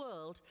across the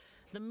world,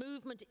 the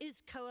movement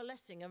is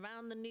coalescing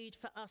around the need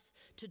for us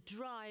to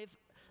drive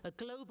a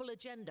global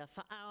agenda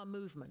for our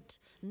movement.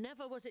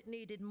 Never was it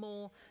needed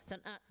more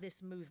than at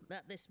this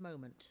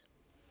moment.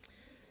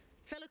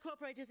 Fellow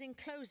cooperators, in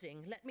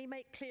closing, let me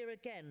make clear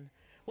again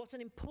what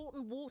an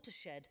important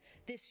watershed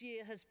this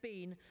year has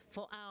been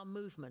for our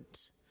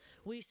movement.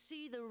 We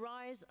see the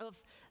rise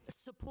of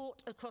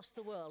support across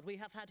the world. We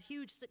have had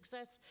huge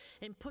success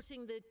in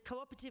putting the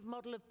cooperative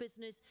model of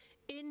business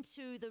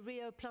into the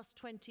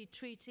Rio+20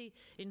 treaty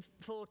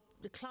for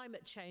the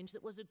climate change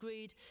that was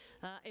agreed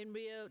in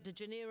Rio de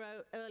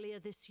Janeiro earlier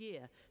this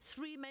year.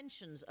 3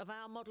 mentions of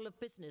our model of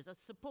business as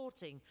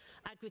supporting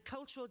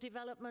agricultural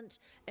development,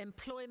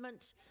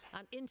 employment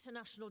and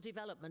international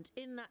development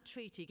in that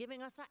treaty,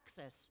 giving us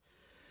access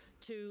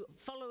to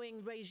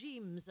following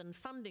regimes and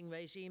funding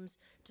regimes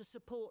to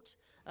support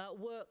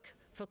work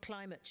for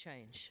climate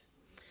change.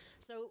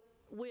 So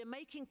we're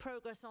making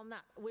progress on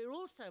that. We're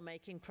also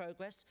making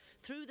progress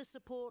through the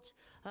support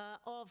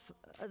of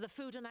the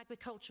Food and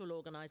Agricultural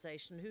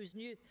Organisation, whose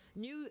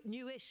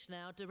newish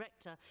now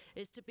director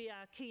is to be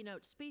our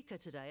keynote speaker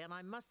today. And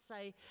I must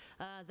say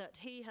that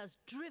he has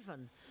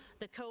driven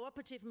the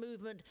cooperative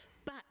movement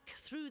back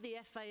through the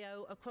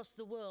FAO across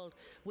the world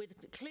with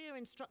clear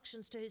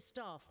instructions to his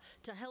staff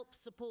to help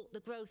support the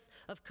growth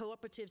of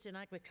cooperatives in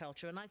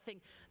agriculture. And I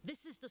think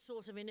this is the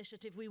sort of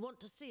initiative we want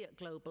to see at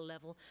global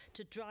level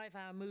to drive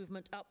our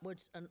movement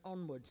upwards and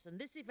onwards. And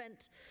this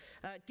event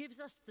gives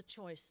us the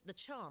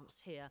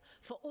chance here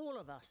for all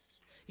of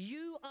us.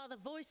 You are the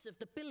voice of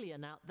the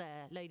billion out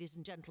there, ladies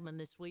and gentlemen,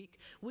 this week.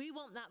 We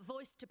want that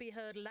voice to be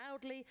heard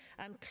loudly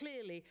and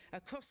clearly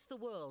across the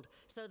world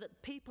so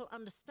that people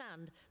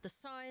understand the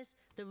size,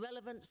 the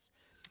relevance,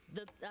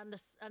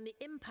 and the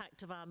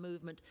impact of our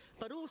movement,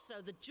 but also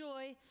the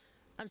joy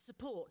and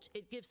support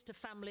it gives to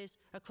families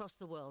across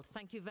the world.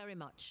 Thank you very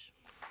much.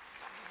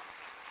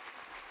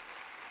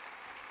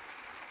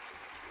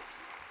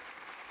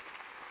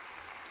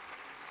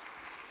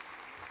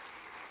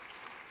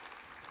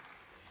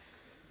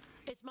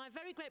 It's my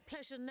very great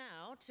pleasure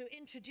now to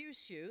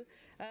introduce you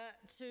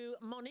to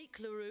Monique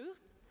Leroux.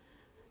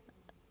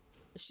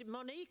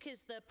 Monique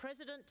is the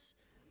president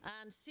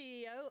and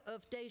CEO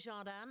of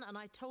Desjardins, and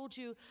I told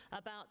you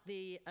about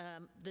the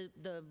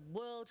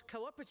World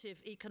Cooperative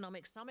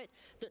Economic Summit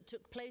that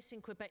took place in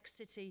Quebec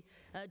City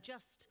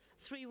just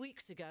 3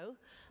 weeks ago,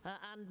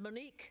 and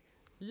Monique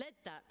led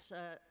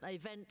that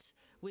event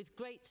with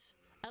great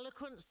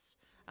eloquence,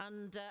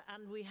 and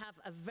we have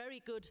a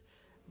very good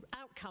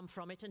outcome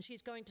from it, and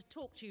she's going to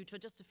talk to you for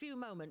just a few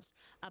moments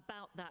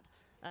about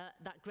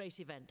that great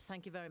event.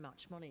 Thank you very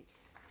much, Monique.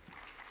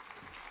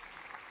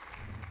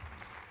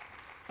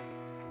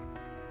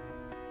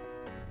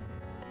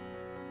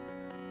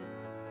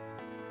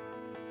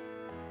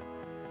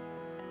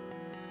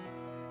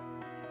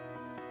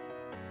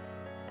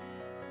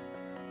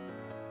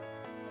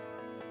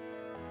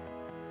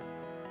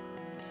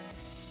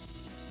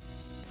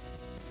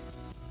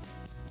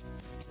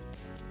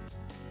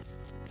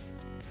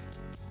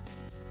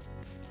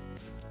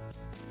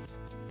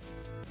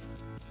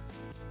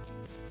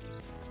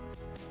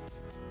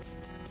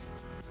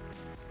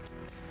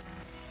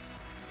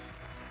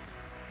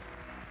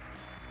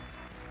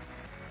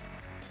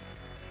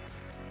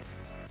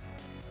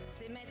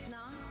 C'est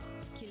maintenant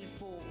qu'il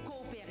faut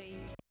coopérer.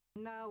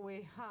 Now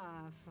we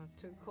have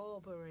to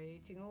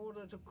cooperate in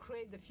order to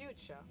create the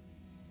future.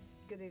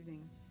 Good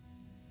evening.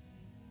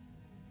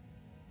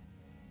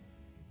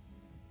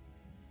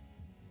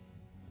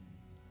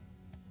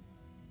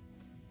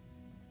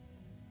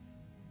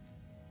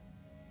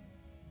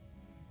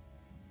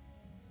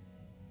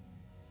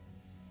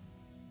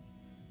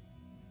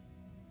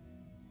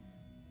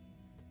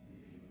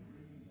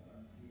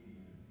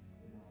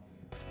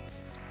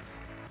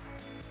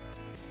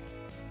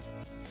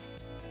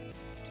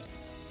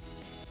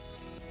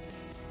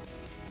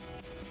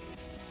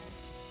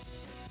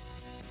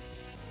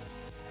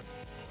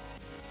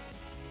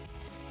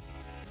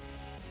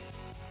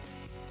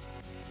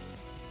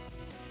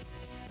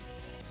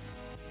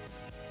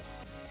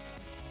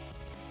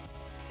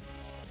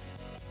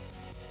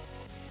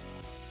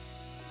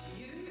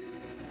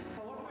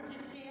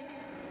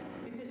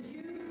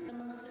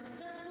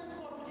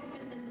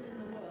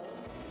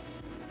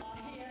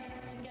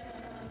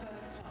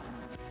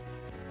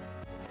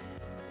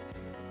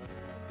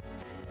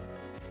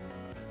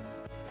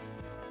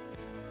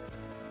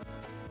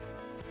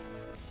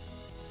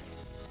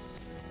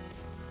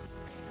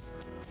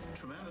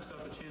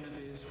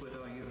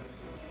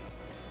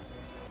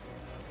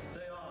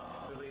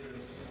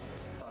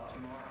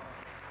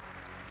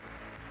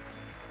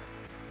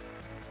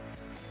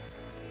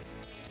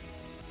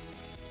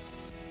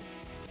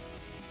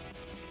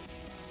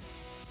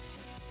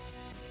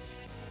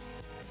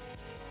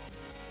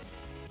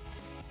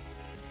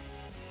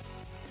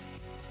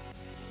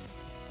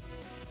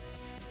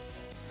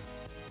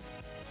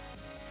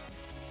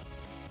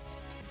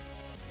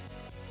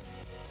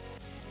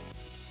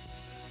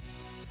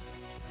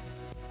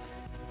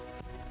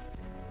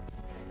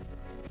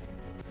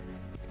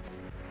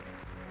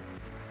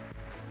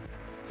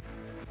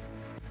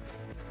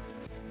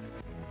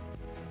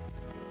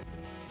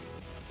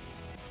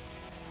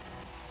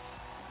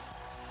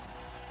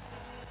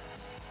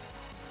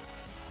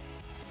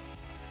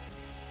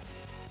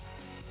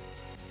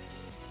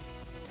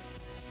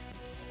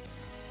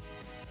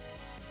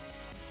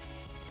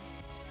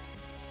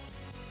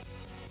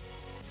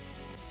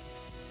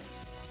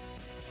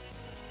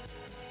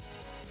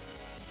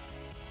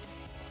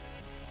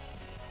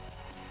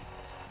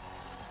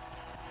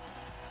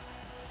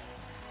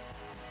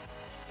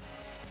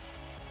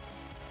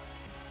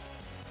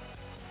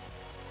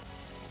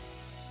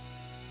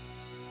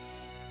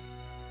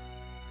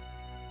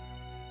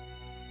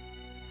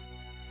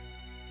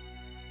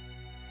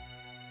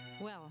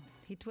 Well,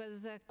 it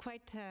was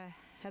quite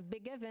a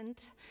big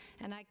event,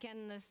 and I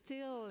can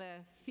still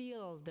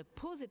feel the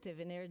positive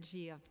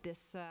energy of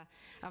this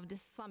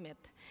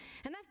summit.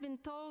 And I've been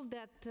told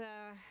that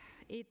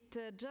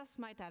it just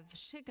might have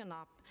shaken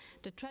up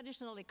the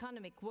traditional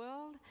economic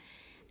world,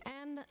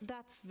 and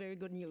that's very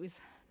good news.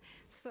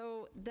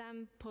 So,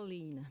 Dame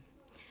Pauline,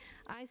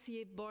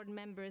 ICA board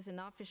members and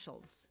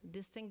officials,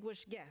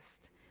 distinguished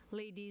guests,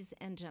 ladies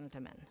and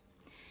gentlemen,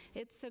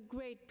 it's a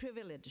great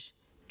privilege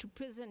to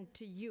present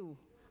to you,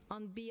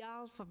 on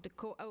behalf of the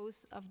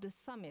co-hosts of the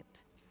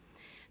summit,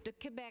 the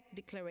Quebec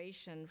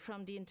Declaration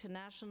from the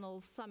International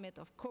Summit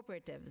of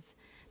Cooperatives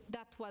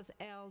that was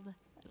held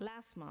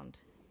last month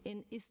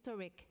in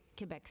historic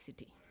Quebec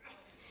City.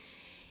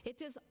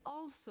 It is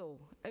also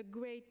a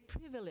great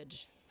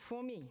privilege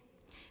for me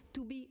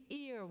to be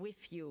here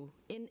with you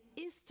in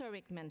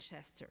historic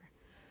Manchester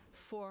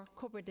for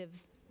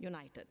Cooperatives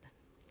United.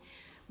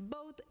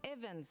 Both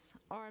events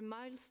are a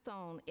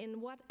milestone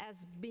in what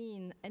has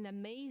been an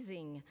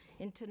amazing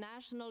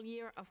International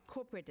Year of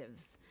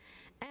Cooperatives,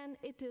 and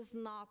it is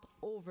not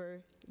over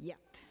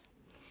yet.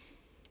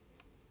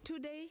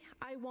 Today,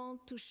 I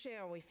want to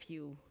share with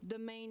you the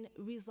main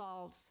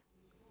results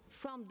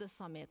from the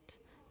summit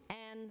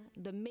and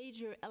the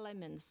major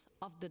elements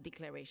of the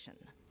declaration.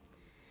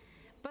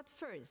 But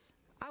first,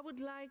 I would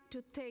like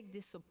to take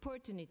this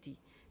opportunity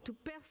to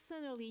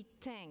personally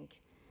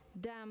thank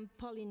Dame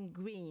Pauline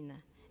Green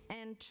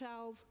and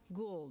Charles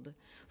Gould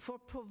for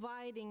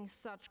providing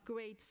such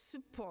great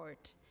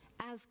support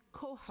as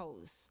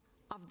co-hosts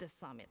of the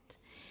summit.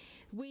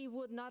 We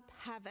would not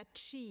have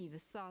achieved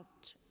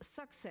such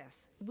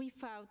success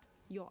without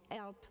your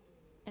help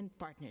and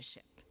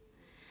partnership.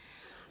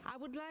 I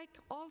would like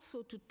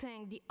also to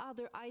thank the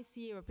other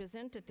ICA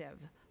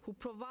representatives who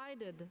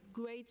provided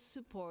great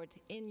support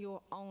in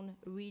your own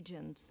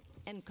regions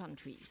and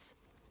countries.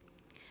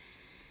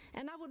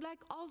 And I would like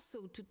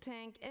also to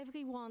thank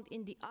everyone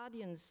in the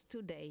audience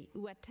today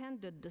who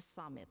attended the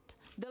summit.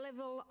 The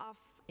level of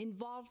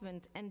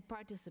involvement and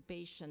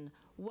participation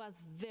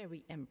was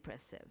very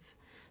impressive.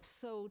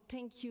 So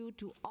thank you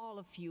to all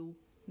of you.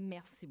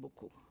 Merci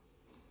beaucoup.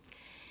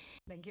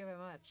 Thank you very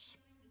much.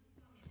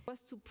 Was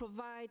to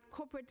provide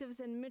cooperatives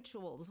and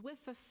mutuals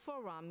with a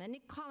forum, an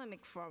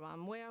economic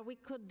forum, where we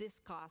could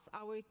discuss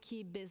our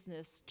key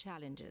business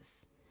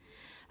challenges.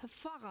 A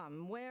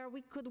forum where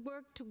we could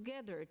work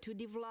together to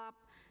develop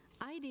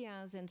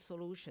ideas and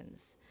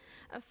solutions.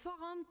 A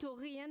forum to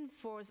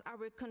reinforce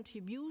our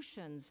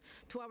contributions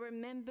to our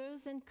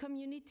members and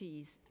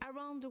communities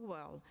around the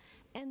world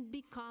and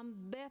become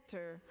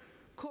better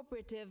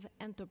cooperative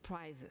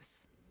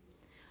enterprises.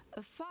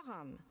 A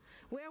forum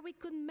where we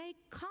could make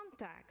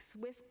contacts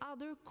with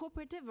other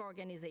cooperative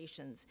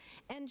organizations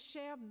and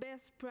share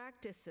best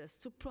practices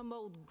to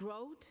promote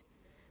growth,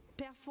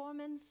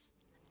 performance,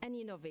 and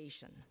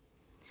innovation.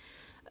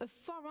 A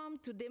forum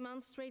to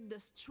demonstrate the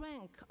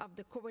strength of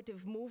the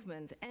cooperative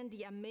movement and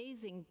the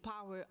amazing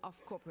power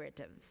of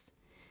cooperatives.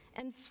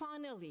 And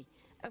finally,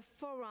 a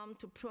forum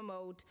to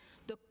promote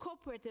the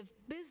cooperative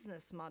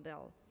business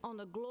model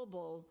on a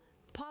global,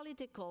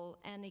 political,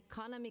 and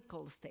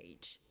economical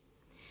stage.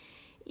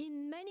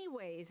 In many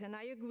ways, and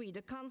I agree,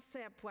 the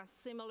concept was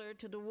similar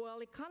to the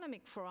World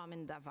Economic Forum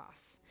in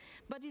Davos,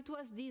 but it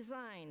was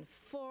designed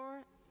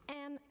for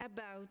and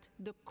about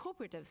the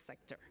cooperative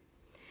sector.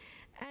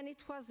 And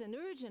it was an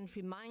urgent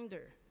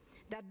reminder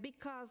that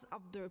because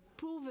of their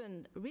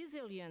proven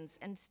resilience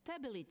and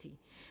stability,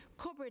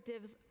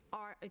 cooperatives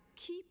are a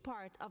key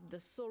part of the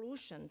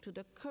solution to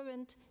the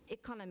current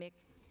economic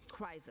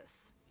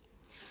crisis.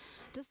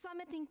 The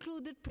summit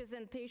included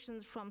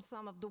presentations from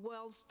some of the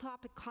world's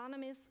top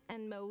economists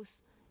and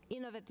most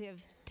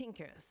innovative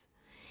thinkers.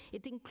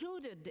 It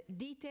included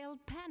detailed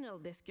panel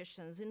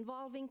discussions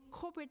involving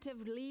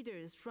cooperative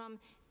leaders from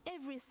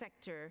every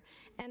sector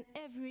and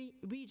every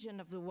region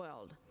of the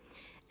world.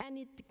 And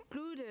it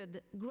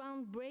included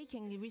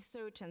groundbreaking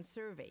research and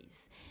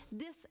surveys.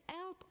 This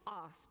helped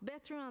us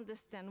better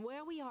understand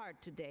where we are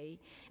today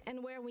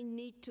and where we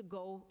need to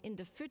go in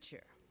the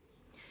future.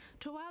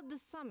 Throughout the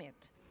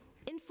summit,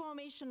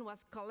 information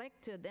was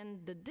collected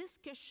and the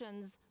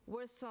discussions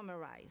were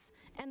summarized.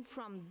 And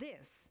from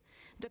this,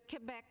 the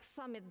Quebec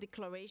Summit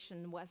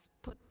Declaration was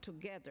put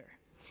together.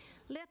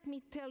 Let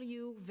me tell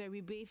you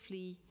very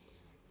briefly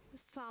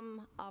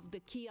some of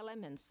the key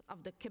elements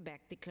of the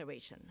Quebec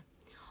Declaration.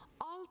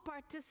 All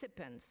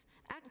participants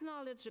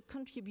acknowledge the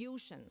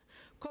contribution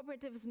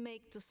cooperatives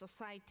make to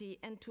society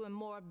and to a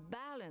more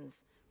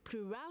balanced,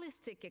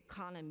 pluralistic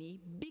economy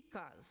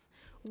because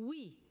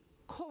we,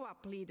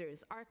 co-op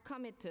leaders, are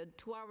committed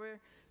to our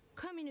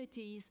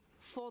communities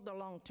for the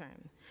long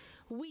term.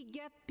 We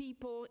get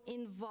people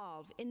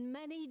involved in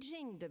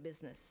managing the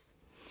business.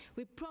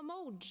 We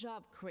promote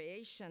job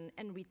creation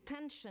and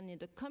retention in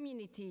the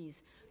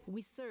communities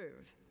we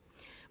serve.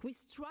 We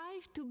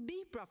strive to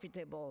be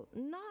profitable,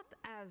 not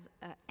as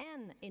an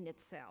end in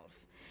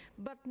itself,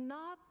 but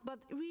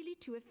really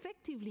to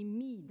effectively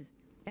meet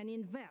and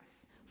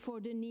invest for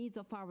the needs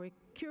of our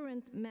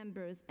current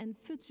members and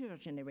future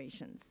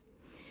generations.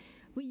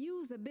 We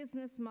use a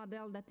business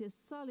model that is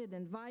solid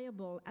and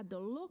viable at the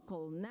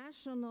local,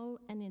 national,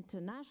 and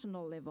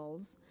international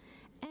levels,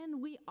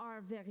 and we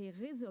are very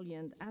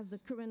resilient, as the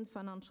current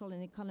financial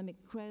and economic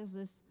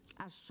crisis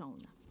has shown.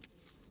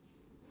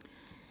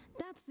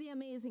 That's the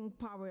amazing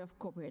power of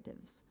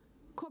cooperatives.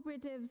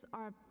 Cooperatives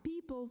are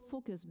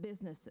people-focused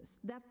businesses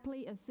that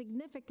play a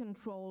significant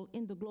role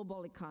in the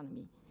global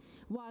economy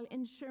while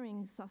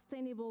ensuring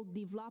sustainable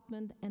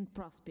development and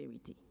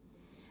prosperity.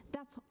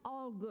 That's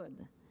all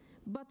good,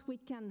 but we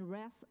can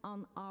rest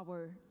on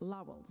our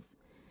laurels.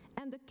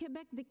 And the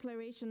Quebec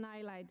Declaration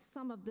highlights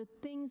some of the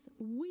things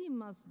we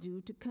must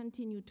do to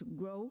continue to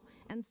grow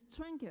and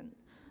strengthen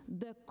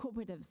the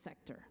cooperative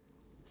sector.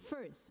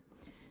 First,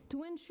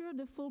 to ensure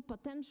the full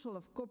potential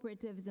of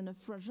cooperatives in a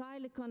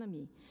fragile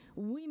economy,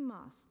 we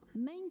must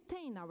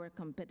maintain our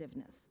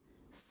competitiveness,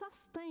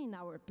 sustain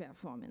our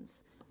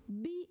performance,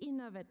 be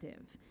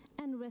innovative,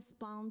 and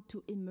respond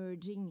to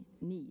emerging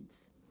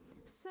needs.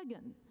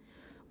 Second,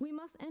 we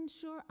must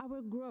ensure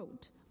our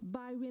growth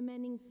by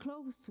remaining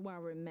close to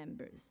our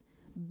members,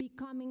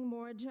 becoming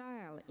more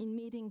agile in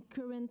meeting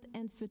current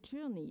and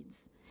future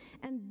needs,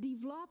 and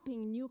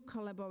developing new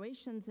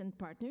collaborations and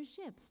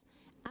partnerships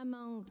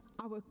among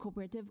our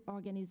cooperative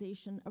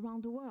organizations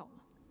around the world.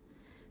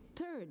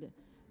 Third,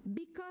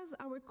 because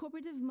our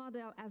cooperative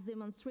model has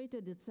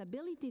demonstrated its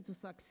ability to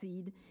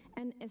succeed,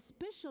 and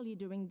especially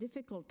during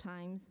difficult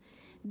times,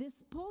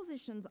 this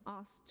positions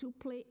us to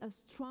play a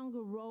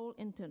stronger role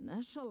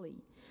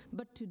internationally.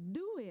 But to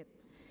do it,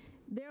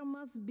 there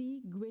must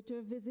be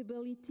greater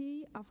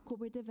visibility of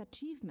cooperative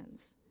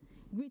achievements,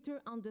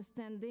 greater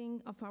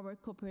understanding of our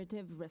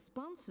cooperative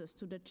responses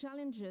to the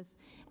challenges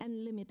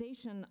and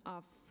limitations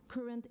of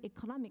current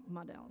economic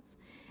models,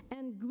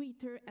 and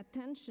greater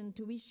attention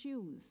to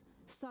issues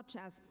such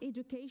as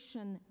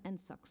education and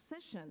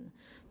succession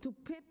to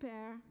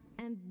prepare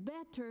and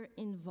better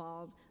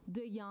involve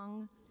the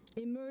young,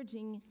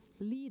 emerging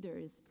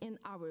leaders in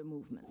our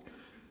movement.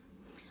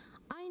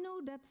 I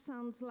know that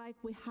sounds like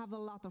we have a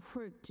lot of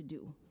work to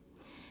do,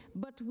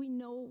 but we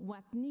know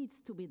what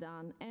needs to be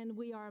done, and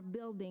we are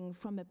building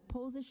from a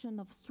position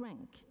of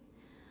strength.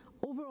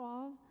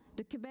 Overall,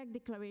 the Quebec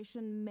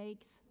Declaration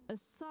makes a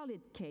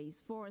solid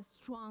case for a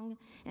strong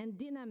and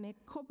dynamic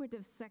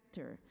cooperative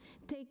sector,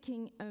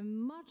 taking a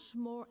much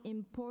more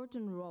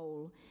important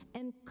role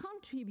and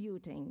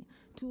contributing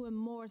to a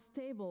more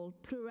stable,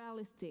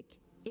 pluralistic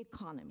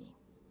economy.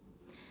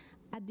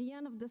 At the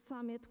end of the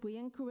summit, we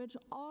encourage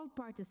all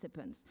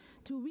participants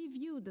to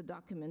review the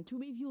document, to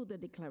review the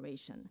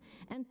declaration,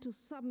 and to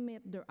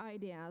submit their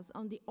ideas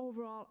on the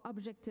overall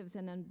objectives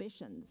and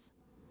ambitions.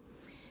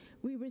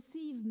 We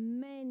receive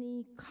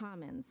many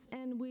comments,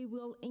 and we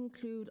will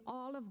include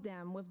all of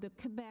them with the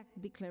Quebec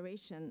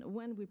Declaration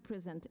when we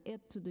present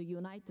it to the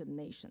United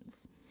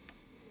Nations.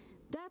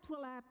 That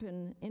will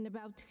happen in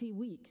about 3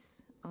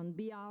 weeks. On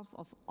behalf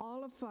of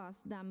all of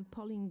us,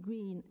 Pauline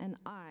Green and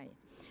I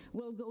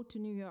will go to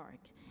New York,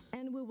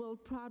 and we will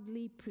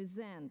proudly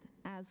present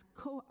as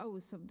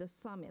co-hosts of the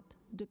summit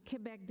the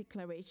Quebec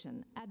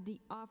Declaration at the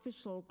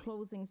official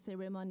closing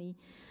ceremony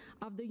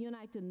of the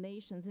United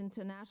Nations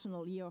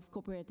International Year of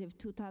Cooperative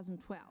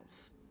 2012.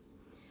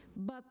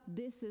 But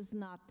this is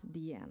not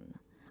the end.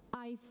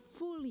 I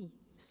fully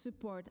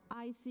support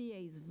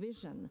ICA's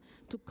vision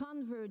to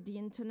convert the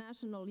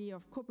International Year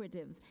of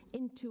Cooperatives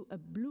into a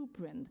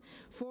blueprint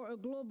for a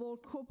global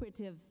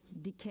cooperative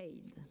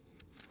decade.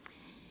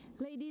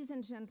 Ladies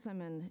and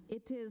gentlemen,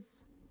 it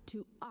is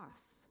to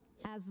us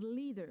as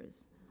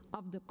leaders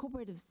of the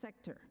cooperative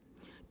sector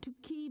to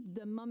keep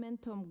the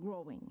momentum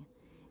growing.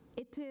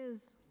 It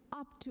is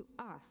up to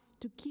us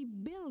to keep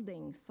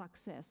building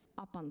success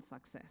upon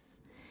success.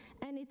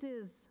 And it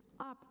is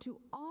up to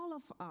all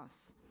of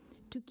us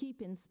to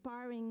keep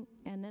inspiring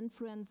and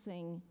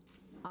influencing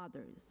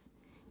others.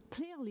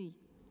 Clearly,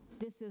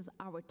 this is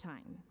our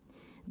time.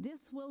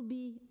 This will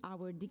be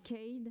our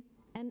decade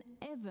and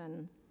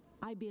even,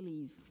 I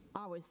believe,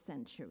 our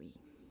century.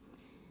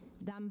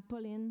 Dame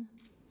Pauline,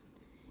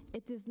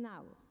 it is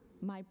now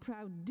my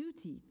proud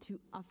duty to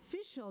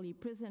officially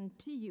present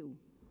to you,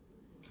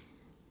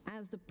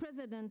 as the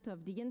President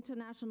of the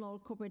International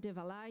Cooperative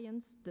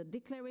Alliance, the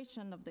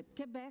declaration of the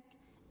Quebec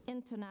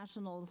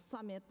International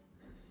Summit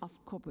of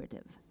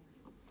Cooperative.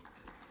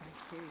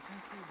 Thank you, Monique.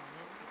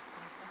 It's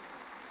fantastic.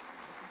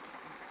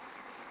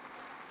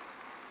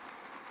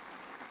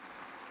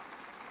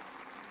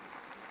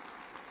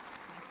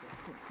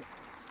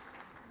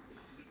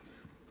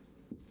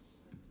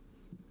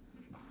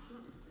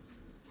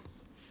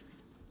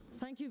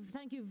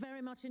 Thank you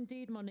very much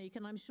indeed, Monique,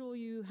 and I'm sure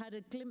you had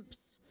a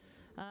glimpse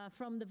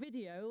from the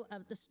video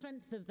of the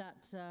strength of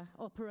that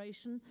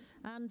operation,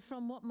 and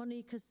from what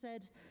Monique has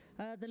said,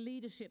 the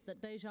leadership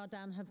that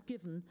Desjardins have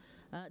given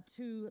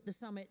to the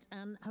summit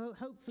and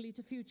hopefully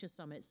to future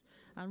summits.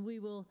 And we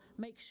will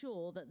make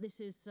sure that this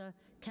is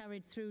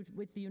carried through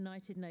with the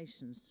United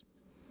Nations.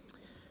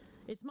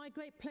 It's my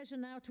great pleasure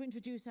now to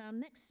introduce our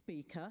next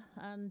speaker.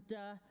 And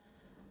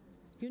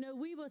you know,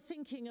 we were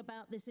thinking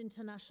about this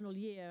international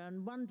year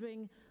and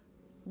wondering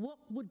what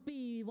would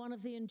be one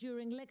of the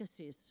enduring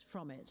legacies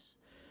from it.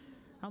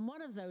 And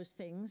one of those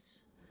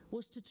things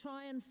was to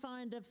try and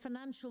find a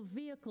financial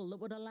vehicle that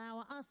would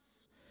allow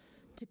us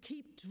to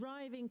keep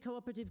driving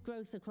cooperative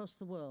growth across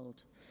the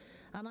world.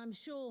 And I'm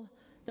sure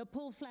that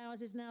Paul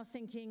Flowers is now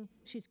thinking,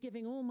 she's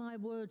giving all my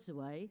words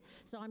away,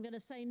 so I'm going to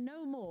say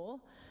no more,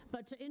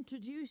 but to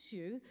introduce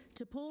you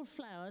to Paul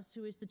Flowers,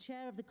 who is the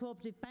chair of the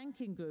Cooperative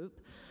Banking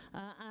Group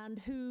and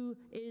who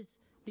is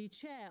the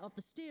chair of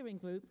the steering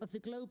group of the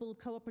Global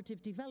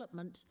Cooperative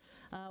Development,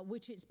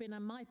 which it's been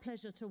my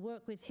pleasure to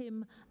work with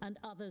him and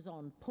others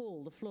on.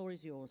 Paul, the floor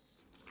is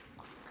yours.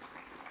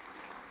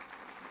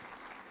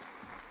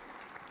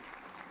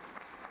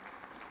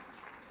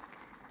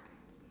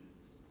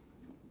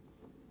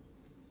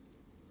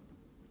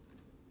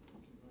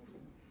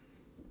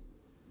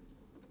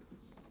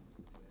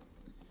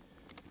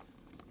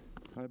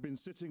 I've been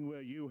sitting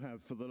where you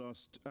have for the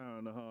last hour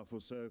and a half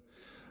or so,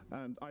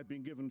 and I've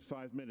been given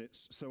 5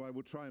 minutes, so I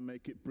will try and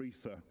make it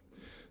briefer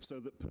so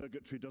that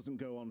purgatory doesn't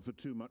go on for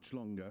too much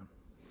longer.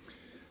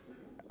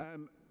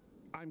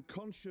 I'm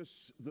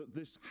conscious that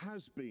this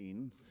has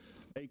been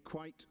a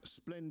quite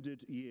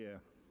splendid year,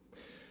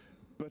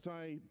 but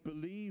I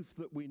believe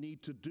that we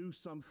need to do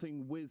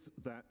something with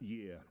that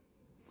year.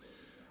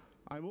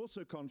 I'm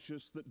also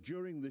conscious that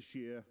during this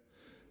year,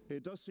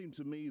 it does seem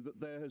to me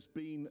that there has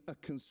been a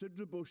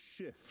considerable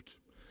shift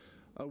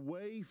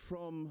away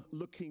from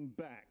looking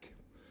back,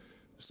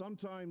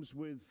 sometimes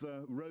with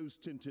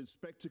rose-tinted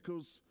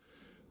spectacles,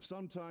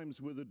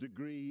 sometimes with a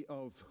degree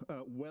of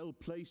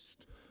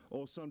well-placed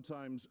or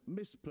sometimes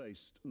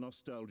misplaced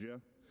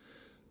nostalgia,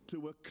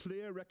 to a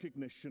clear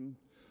recognition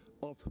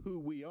of who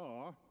we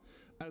are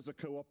as a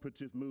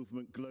cooperative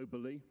movement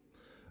globally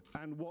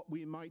and what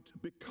we might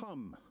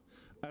become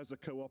as a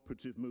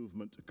cooperative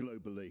movement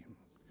globally.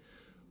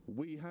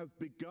 We have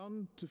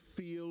begun to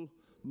feel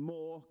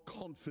more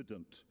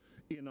confident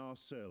in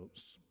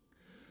ourselves.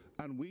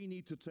 And we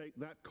need to take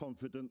that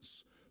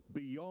confidence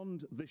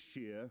beyond this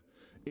year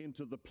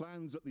into the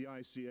plans that the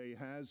ICA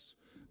has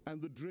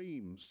and the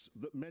dreams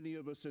that many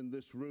of us in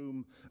this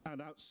room and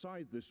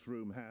outside this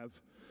room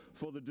have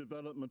for the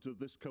development of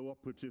this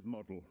cooperative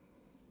model.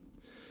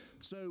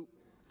 So,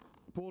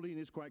 Pauline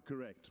is quite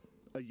correct.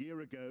 A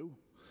year ago,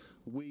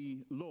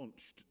 we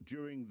launched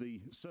during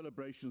the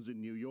celebrations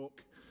in New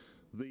York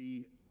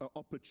the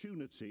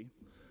opportunity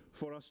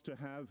for us to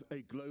have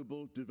a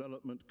global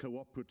development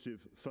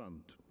cooperative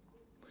fund.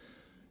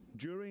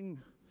 During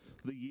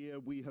the year,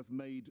 we have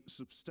made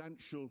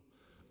substantial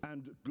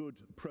and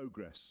good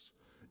progress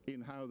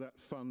in how that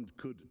fund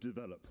could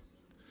develop.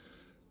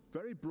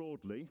 Very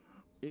broadly,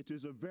 it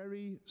is a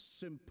very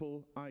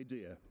simple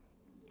idea.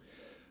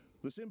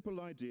 The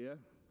simple idea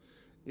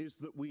is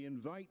that we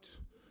invite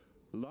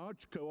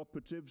large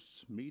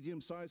cooperatives,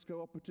 medium-sized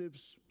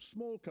cooperatives,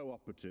 small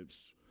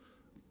cooperatives,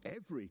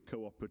 every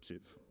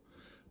cooperative,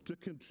 to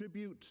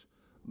contribute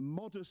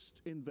modest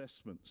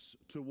investments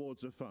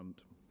towards a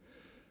fund,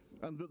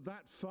 and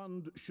that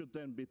fund should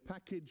then be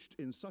packaged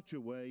in such a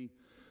way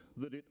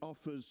that it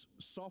offers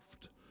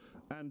soft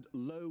and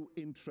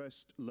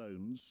low-interest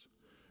loans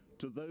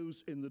to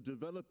those in the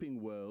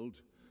developing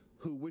world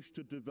who wish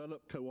to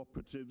develop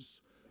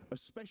cooperatives,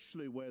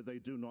 especially where they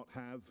do not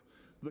have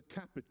the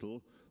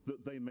capital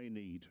that they may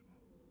need.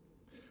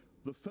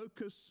 The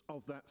focus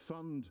of that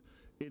fund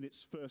in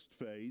its first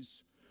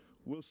phase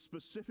will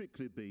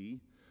specifically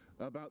be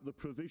about the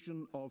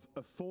provision of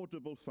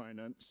affordable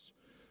finance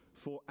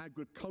for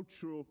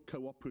agricultural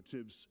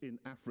cooperatives in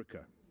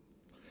Africa.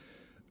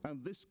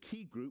 And this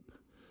key group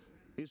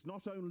is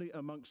not only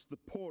amongst the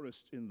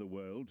poorest in the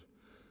world,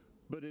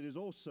 but it is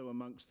also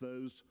amongst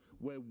those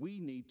where we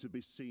need to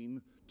be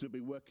seen to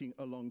be working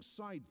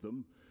alongside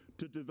them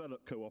to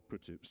develop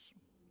cooperatives.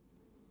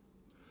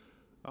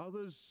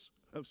 Others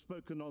have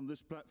spoken on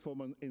this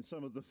platform and in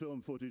some of the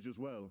film footage as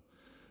well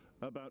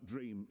about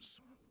dreams.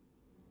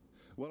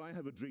 Well, I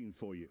have a dream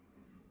for you.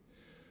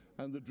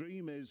 And the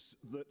dream is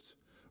that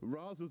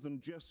rather than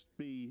just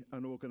be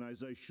an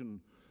organization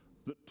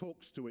that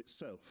talks to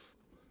itself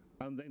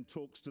and then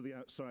talks to the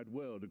outside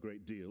world a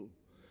great deal,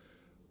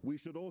 we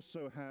should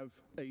also have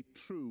a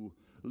true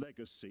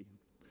legacy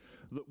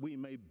that we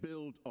may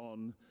build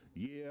on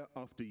year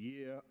after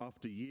year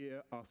after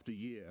year after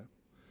year,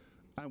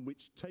 and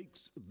which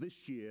takes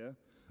this year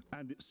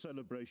and its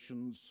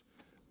celebrations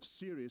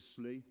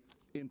seriously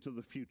into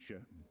the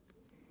future.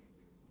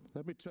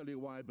 Let me tell you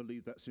why I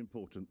believe that's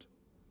important.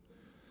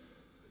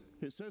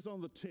 It says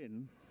on the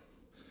tin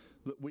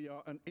that we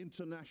are an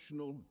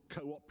international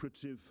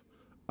cooperative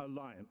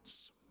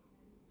alliance.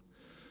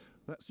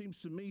 That seems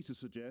to me to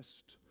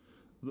suggest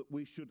that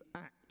we should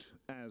act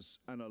as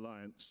an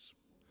alliance,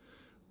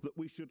 that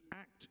we should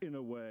act in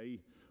a way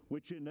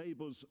which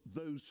enables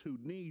those who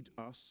need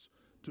us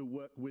to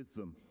work with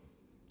them.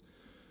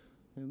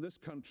 In this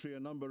country, a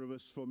number of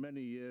us for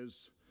many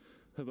years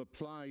have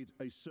applied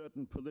a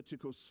certain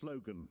political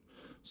slogan.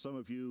 Some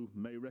of you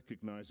may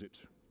recognize it.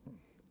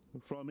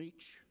 From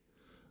each,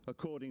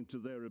 according to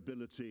their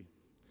ability,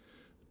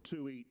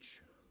 to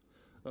each,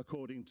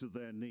 according to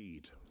their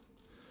need.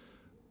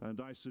 And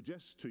I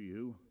suggest to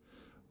you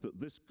that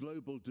this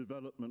Global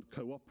Development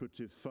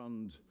Cooperative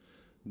Fund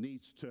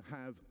needs to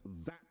have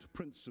that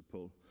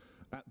principle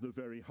at the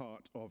very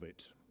heart of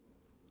it.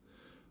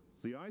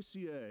 The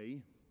ICA,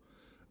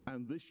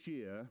 and this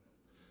year,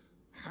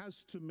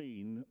 has to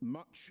mean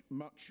much,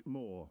 much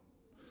more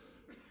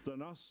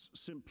than us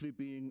simply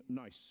being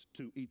nice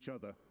to each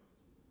other.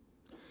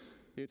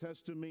 It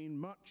has to mean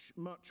much,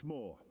 much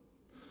more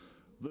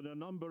than a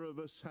number of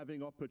us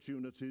having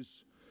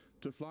opportunities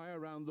to fly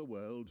around the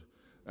world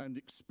and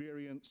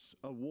experience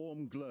a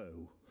warm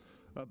glow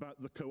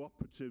about the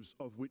cooperatives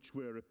of which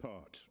we're a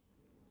part.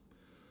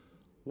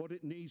 What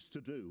it needs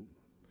to do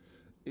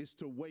is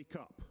to wake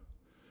up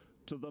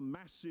to the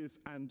massive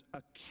and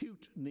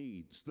acute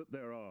needs that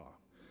there are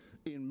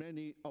in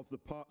many of the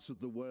parts of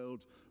the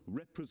world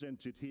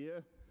represented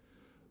here,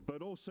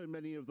 but also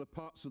many of the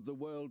parts of the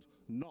world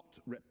not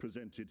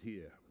represented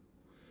here.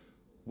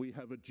 We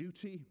have a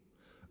duty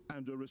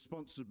and a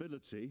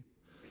responsibility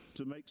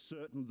to make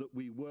certain that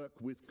we work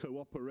with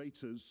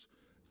cooperators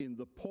in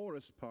the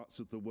poorest parts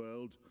of the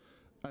world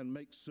and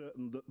make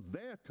certain that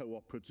their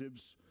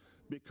cooperatives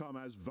become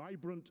as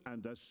vibrant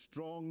and as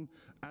strong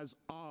as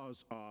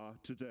ours are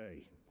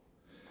today.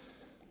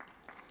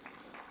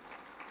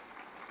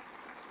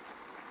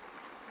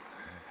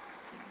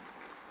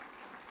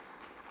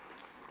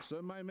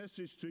 So my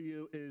message to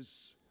you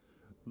is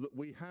that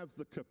we have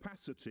the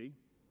capacity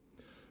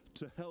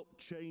to help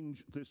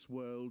change this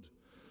world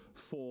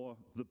for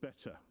the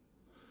better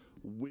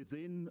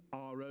within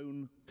our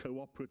own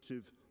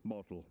cooperative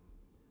model.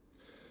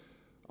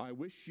 I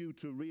wish you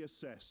to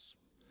reassess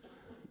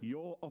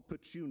your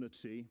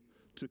opportunity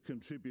to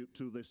contribute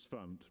to this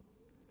fund.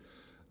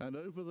 And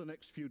over the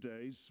next few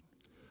days,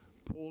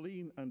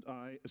 Pauline and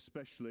I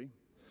especially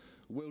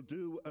will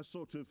do a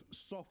sort of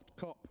soft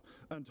cop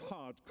and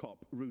hard cop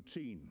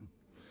routine.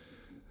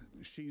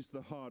 She's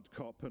the hard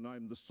cop and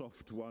I'm the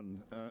soft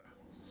one.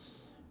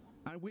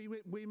 And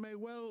we may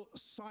well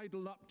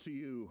sidle up to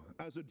you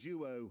as a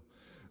duo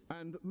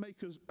and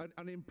make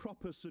an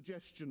improper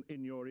suggestion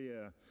in your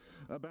ear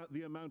about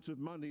the amount of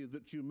money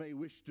that you may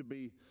wish to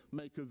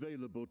make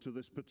available to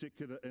this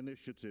particular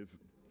initiative.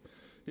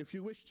 If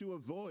you wish to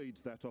avoid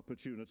that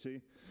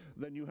opportunity,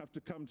 then you have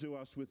to come to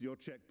us with your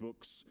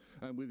checkbooks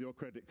and with your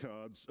credit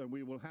cards, and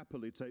we will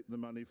happily take the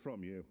money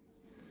from you.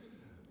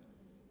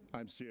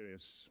 I'm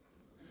serious.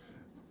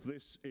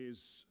 This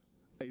is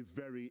a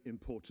very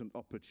important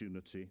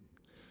opportunity,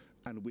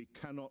 and we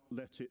cannot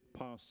let it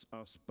pass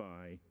us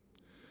by.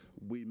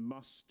 We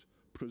must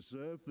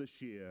preserve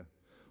this year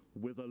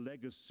with a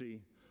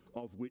legacy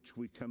of which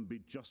we can be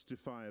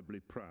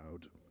justifiably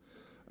proud.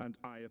 And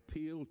I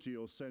appeal to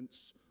your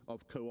sense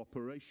of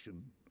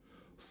cooperation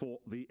for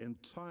the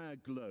entire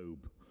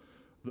globe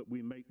that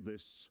we make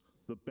this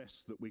the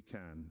best that we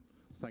can.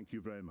 Thank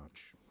you very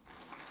much.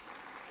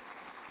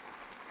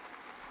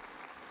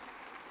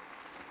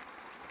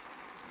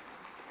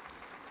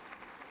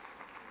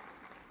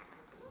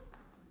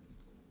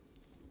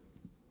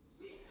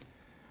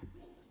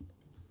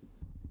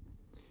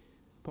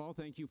 Paul,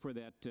 thank you for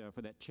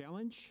that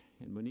challenge,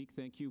 and Monique,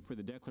 thank you for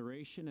the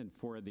declaration and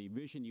for the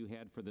vision you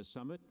had for the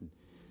summit. And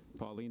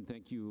Pauline,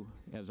 thank you,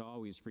 as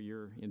always, for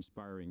your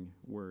inspiring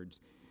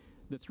words.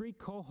 The three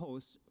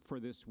co-hosts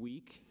for this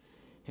week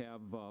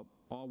have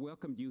all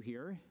welcomed you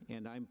here,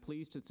 and I'm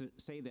pleased to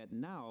say that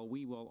now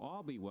we will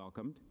all be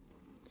welcomed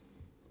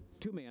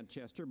to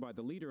Manchester by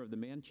the leader of the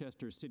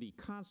Manchester City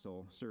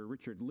Council, Sir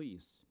Richard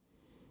Leese.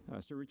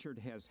 Sir Richard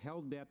has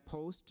held that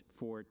post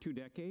for 2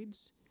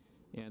 decades.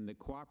 And the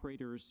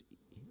cooperators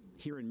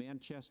here in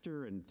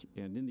Manchester and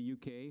in the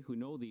UK who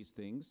know these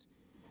things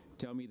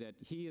tell me that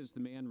he is the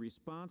man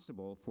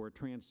responsible for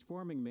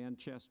transforming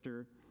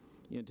Manchester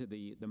into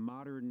the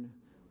modern,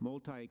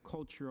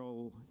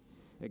 multicultural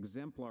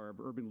exemplar of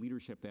urban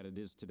leadership that it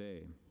is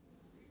today.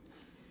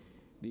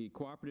 The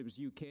Cooperatives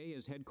UK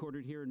is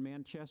headquartered here in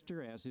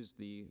Manchester, as is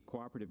the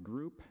Cooperative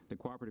Group. The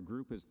Cooperative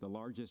Group is the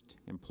largest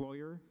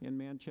employer in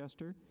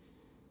Manchester.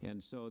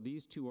 And so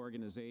these two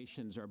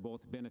organizations are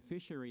both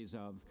beneficiaries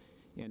of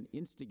and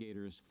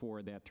instigators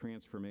for that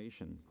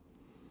transformation.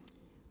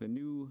 The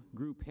new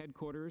group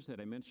headquarters that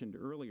I mentioned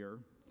earlier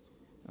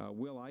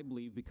will, I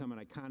believe, become an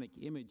iconic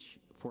image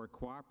for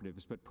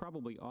cooperatives, but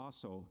probably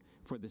also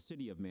for the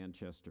city of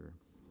Manchester.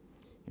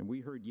 And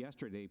we heard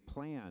yesterday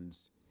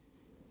plans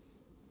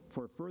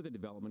for further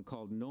development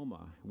called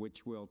NOMA,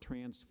 which will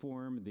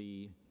transform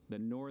the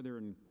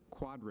northern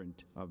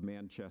quadrant of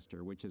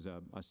Manchester, which is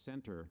a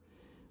center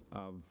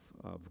of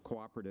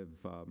cooperative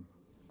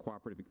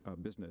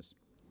business.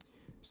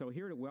 So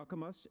here to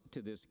welcome us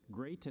to this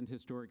great and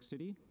historic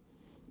city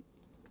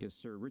is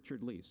Sir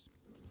Richard Leese.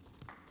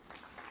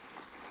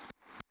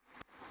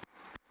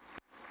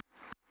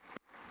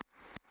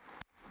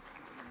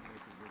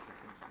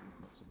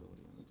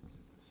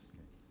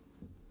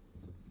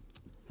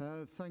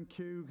 Thank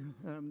you.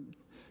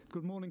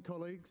 Good morning,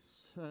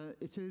 colleagues.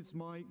 It is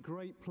my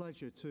great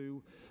pleasure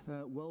to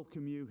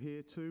welcome you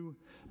here to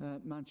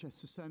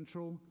Manchester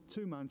Central,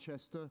 to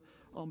Manchester,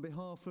 on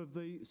behalf of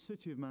the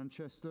City of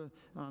Manchester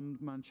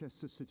and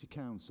Manchester City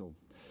Council.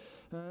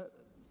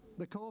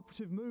 The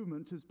cooperative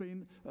movement has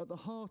been at the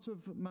heart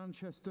of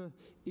Manchester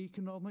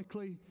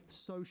economically,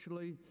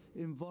 socially,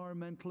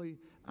 environmentally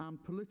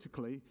and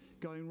politically,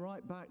 going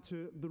right back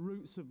to the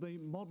roots of the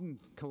modern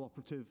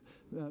cooperative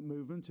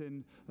movement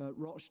in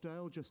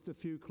Rochdale, just a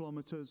few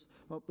kilometres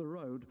up the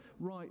road,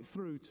 right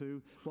through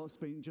to what's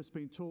just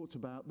been talked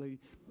about, the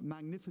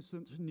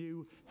magnificent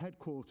new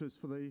headquarters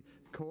for the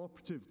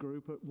cooperative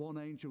group at One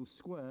Angel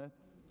Square,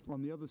 on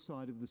the other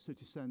side of the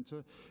city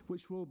centre,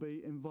 which will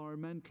be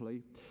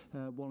environmentally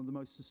one of the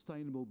most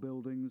sustainable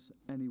buildings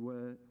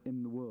anywhere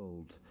in the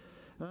world.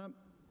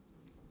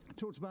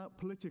 Talked about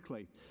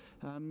politically,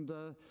 and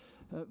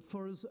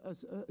for us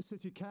as a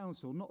City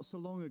Council, not so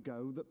long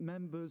ago, that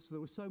there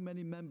were so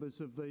many members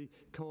of the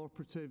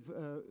cooperative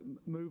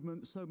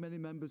movement, so many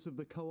members of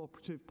the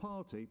cooperative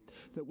party,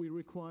 that we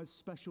required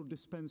special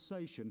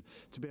dispensation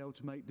to be able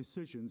to make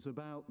decisions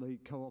about the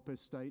co-op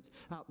estate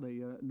at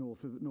the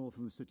north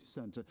of the city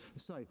centre.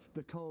 So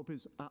the co-op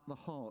is at the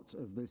heart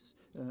of this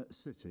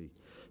city.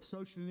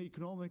 Socially and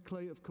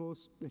economically, of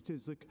course, it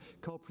is the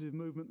cooperative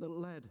movement that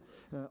led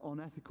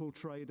on ethical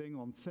trading,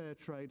 on fair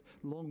trade,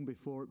 long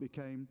before it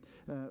became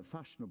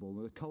fashionable.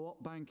 The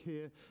Co-op Bank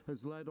here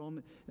has led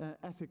on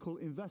ethical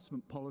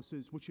investment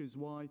policies, which is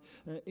why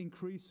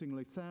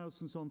increasingly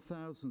thousands on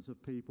thousands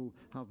of people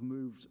have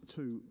moved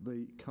to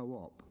the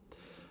Co-op.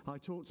 I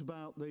talked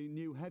about the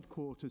new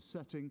headquarters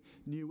setting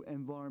new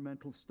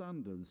environmental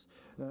standards.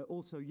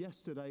 Also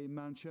yesterday in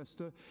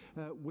Manchester,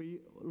 we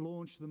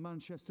launched the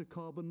Manchester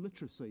Carbon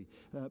Literacy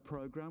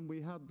programme.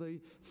 We had the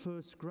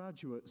first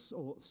graduates,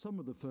 or some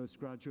of the first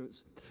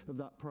graduates of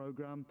that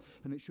programme,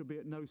 and it should be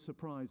at no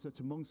surprise that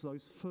amongst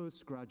those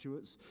first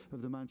graduates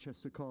of the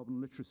Manchester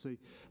Carbon Literacy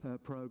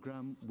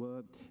programme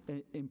were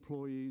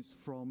employees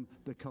from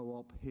the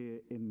Co-op here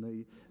in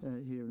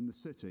the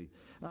city.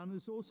 And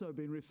it's also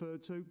been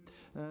referred to,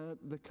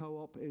 the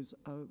Co-op is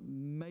a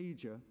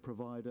major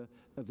provider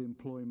of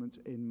employment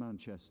in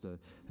Manchester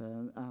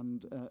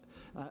and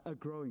a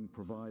growing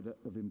provider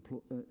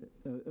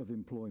of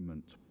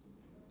employment.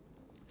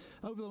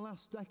 Over the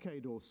last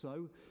decade or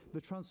so,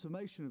 the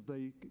transformation of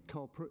the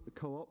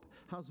Co-op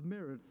has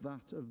mirrored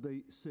that of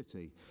the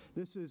city.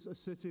 This is a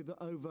city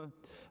that over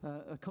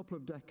a couple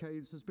of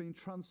decades has been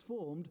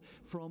transformed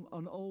from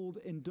an old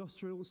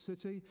industrial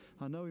city.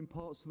 I know in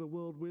parts of the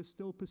world we're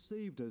still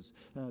perceived as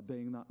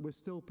being that. We're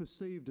still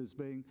perceived as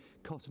being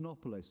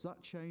cottonopolis.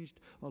 That changed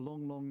a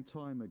long, long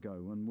time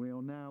ago, and we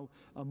are now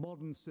a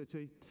modern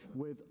city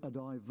with a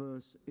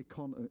diverse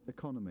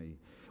economy.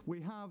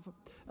 We have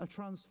a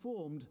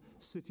transformed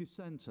city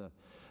centre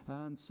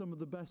and some of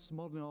the best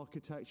modern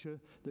architecture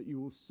that you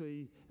will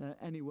see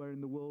anywhere in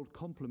the world,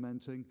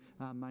 complementing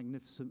our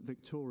magnificent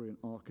Victorian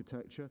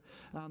architecture,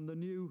 and the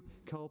new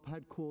Co-op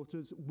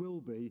headquarters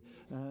will be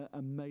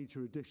a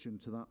major addition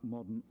to that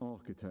modern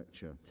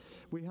architecture.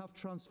 We have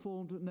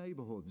transformed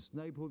neighbourhoods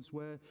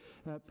where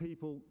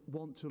people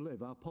want to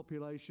live. Our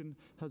population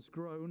has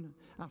grown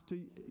after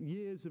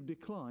years of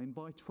decline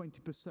by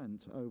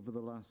 20% over the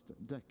last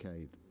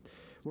decade.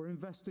 We're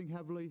investing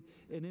heavily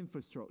in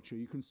infrastructure.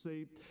 You can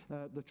see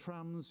the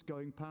trams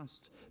going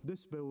past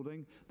this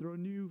building. There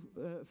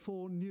are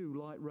 4 new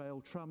light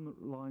rail tram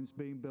lines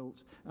being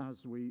built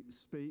as we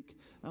speak,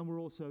 and we're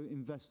also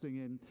investing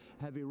in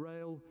heavy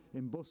rail,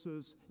 in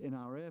buses, in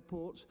our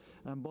airport.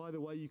 And by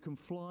the way, you can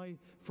fly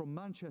from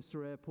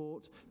Manchester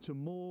Airport to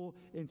more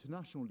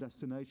international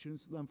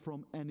destinations than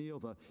from any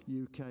other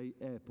UK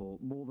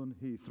airport, more than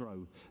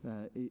Heathrow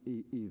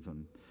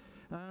even.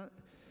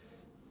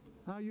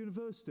 Our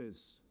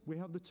universities. We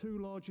have the 2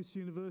 largest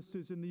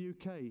universities in the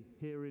UK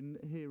here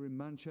in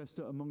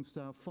Manchester amongst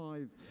our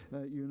 5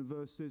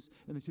 universities,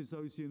 and it is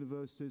those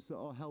universities that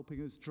are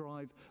helping us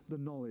drive the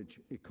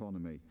knowledge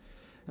economy.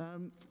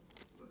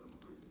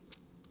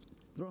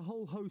 There are a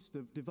whole host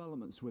of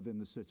developments within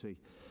the city,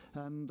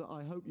 and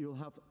I hope you'll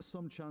have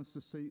some chance to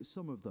see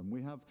some of them.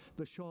 We have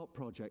the Sharp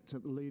project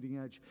at the leading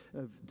edge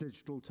of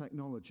digital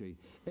technology.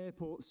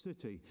 Airport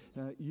City,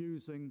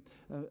 using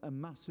a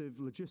massive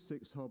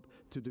logistics hub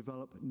to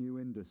develop new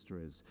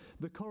industries.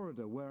 The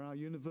Corridor, where our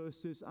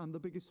universities and the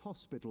biggest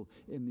hospital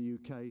in the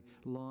UK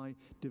lie,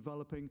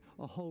 developing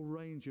a whole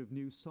range of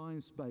new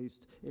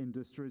science-based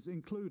industries,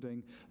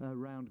 including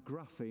around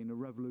graphene, a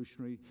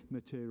revolutionary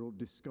material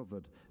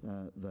discovered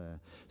there.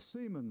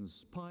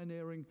 Siemens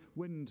pioneering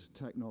wind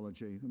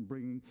technology and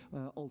bringing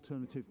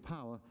alternative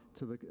power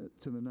to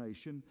the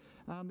nation,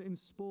 and in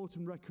sport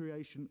and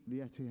recreation,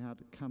 the Etihad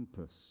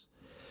campus.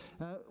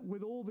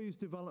 With all these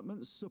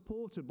developments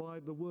supported by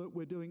the work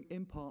we're doing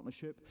in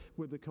partnership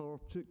with the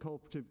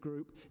cooperative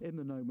group in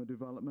the NOMA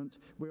development,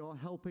 we are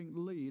helping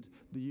lead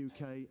the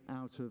UK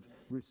out of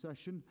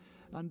recession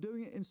and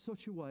doing it in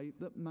such a way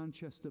that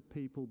Manchester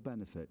people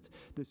benefit.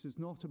 This is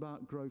not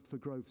about growth for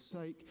growth's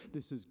sake.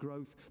 This is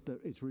growth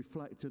that is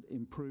reflected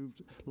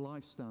improved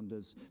life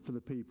standards for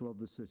the people of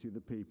the city, the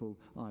people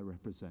I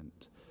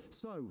represent.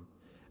 So,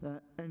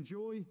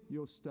 enjoy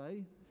your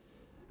stay.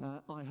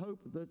 I hope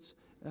that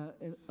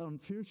on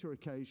future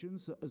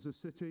occasions, as a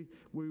city,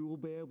 we will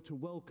be able to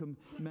welcome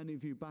many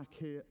of you back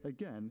here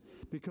again,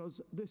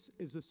 because this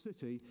is a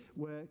city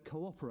where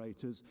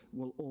co-operators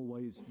will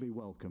always be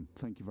welcome.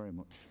 Thank you very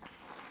much.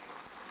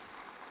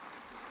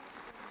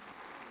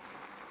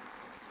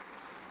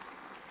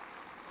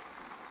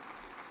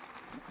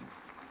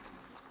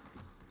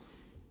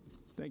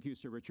 Thank you,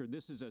 Sir Richard.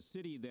 This is a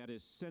city that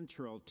is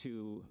central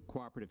to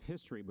cooperative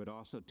history, but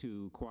also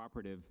to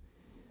cooperative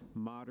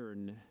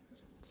modern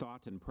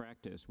thought and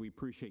practice. We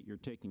appreciate your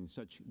taking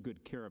such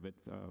good care of it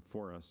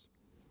for us.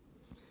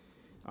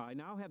 I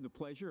now have the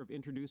pleasure of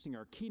introducing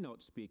our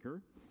keynote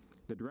speaker,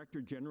 the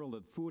Director General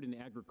of the Food and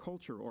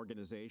Agriculture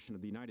Organization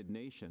of the United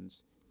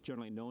Nations,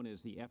 generally known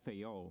as the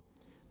FAO.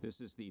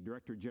 This is the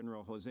Director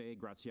General José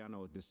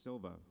Graziano de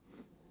Silva.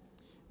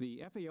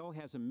 The FAO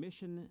has a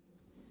mission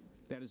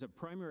that is of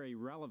primary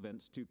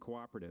relevance to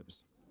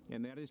cooperatives,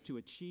 and that is to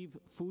achieve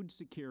food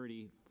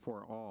security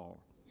for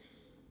all.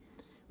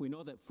 We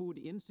know that food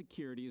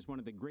insecurity is one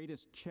of the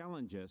greatest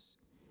challenges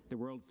the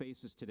world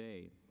faces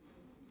today.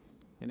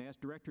 And as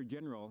Director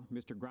General,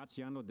 Mr.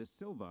 Graziano de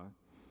Silva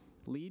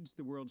leads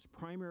the world's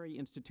primary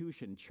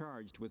institution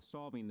charged with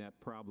solving that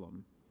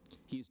problem.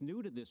 He's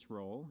new to this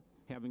role,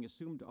 having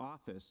assumed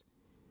office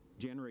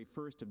January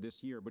 1st of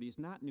this year, but he's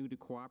not new to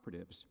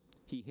cooperatives.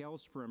 He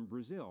hails from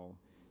Brazil,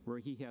 where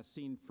he has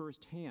seen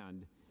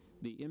firsthand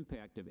the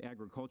impact of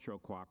agricultural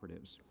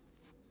cooperatives.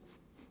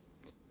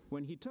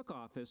 When he took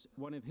office,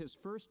 one of his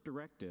first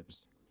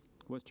directives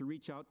was to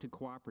reach out to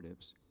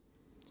cooperatives.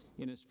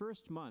 In his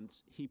first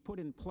months, he put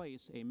in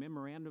place a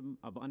memorandum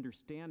of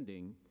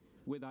understanding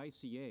with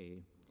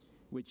ICA,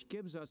 which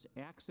gives us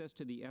access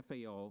to the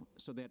FAO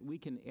so that we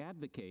can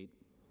advocate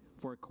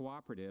for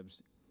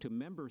cooperatives to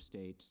member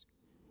states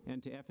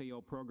and to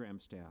FAO program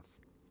staff.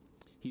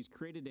 He's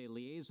created a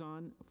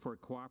liaison for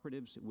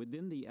cooperatives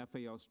within the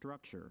FAO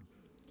structure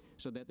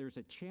so that there's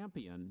a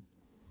champion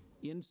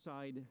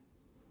inside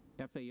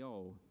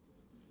FAO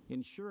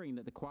ensuring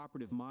that the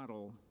cooperative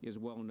model is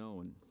well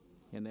known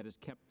and that is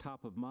kept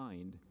top of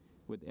mind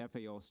with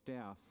FAO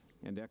staff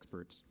and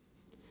experts.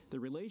 The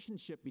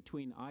relationship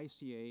between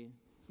ICA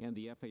and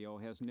the FAO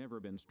has never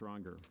been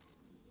stronger.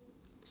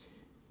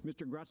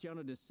 Mr.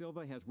 Graziano de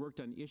Silva has worked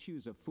on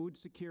issues of food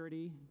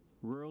security,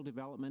 rural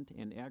development,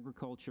 and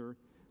agriculture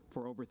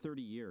for over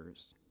 30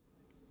 years.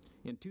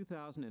 In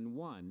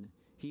 2001,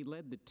 he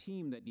led the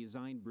team that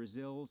designed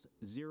Brazil's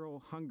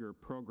Zero Hunger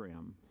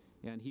program,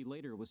 and he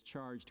later was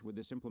charged with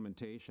this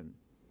implementation.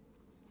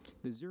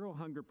 The Zero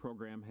Hunger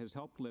program has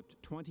helped lift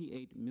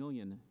 28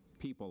 million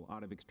people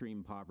out of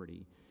extreme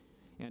poverty,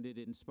 and it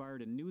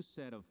inspired a new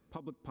set of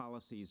public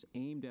policies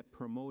aimed at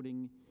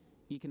promoting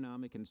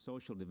economic and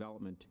social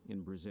development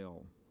in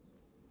Brazil.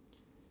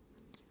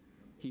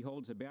 He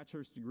holds a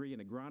bachelor's degree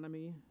in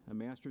agronomy, a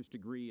master's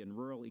degree in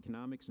rural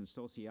economics and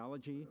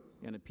sociology,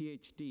 and a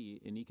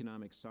PhD in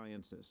economic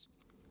sciences.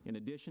 In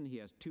addition, he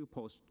has 2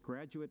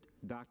 postgraduate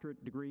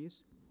doctorate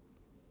degrees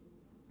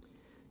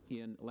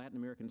in Latin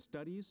American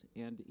studies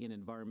and in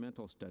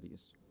environmental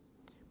studies.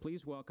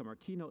 Please welcome our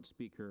keynote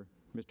speaker,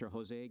 Mr.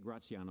 José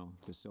Graziano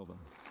de Silva.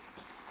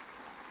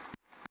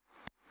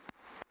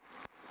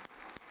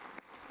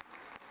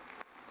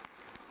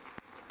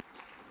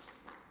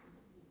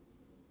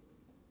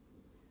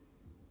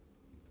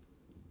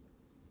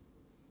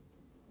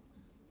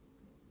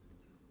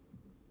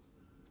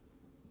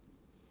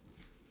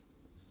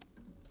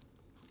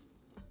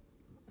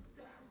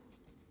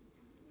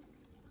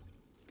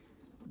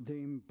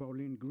 Dame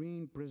Pauline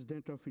Green,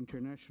 President of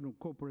International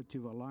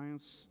Cooperative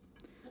Alliance,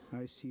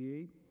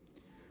 ICA,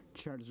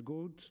 Charles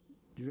Gould,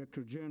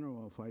 Director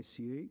General of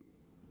ICA,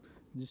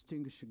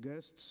 distinguished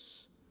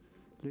guests,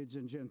 ladies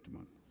and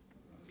gentlemen.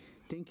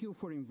 Thank you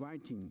for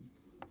inviting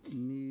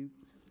me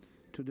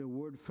to the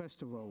World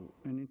Festival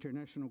and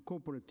International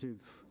Cooperative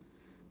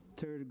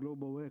 3rd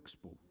Global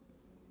Expo.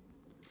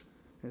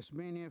 As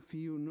many of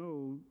you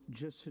know,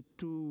 just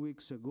 2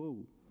 weeks ago,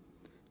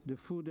 the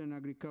Food and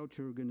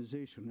Agriculture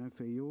Organization,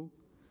 FAO,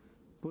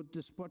 put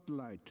the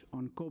spotlight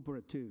on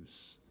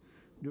cooperatives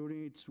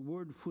during its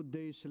World Food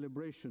Day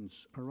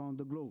celebrations around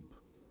the globe.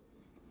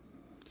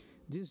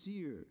 This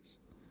year's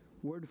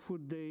World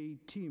Food Day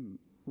theme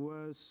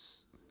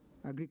was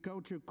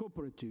Agriculture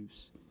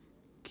Cooperatives,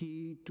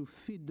 Key to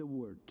Feed the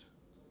World.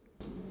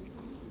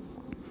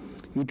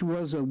 It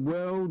was a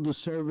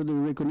well-deserved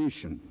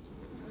recognition,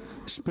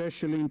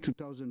 especially in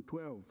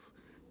 2012,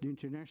 the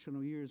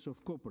International Years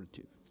of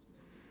Cooperative.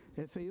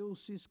 FAO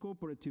sees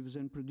cooperatives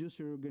and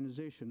producer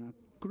organizations as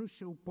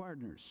crucial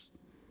partners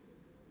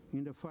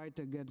in the fight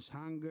against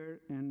hunger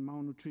and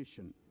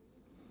malnutrition.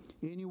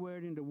 Anywhere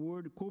in the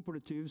world,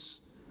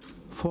 cooperatives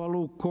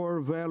follow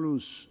core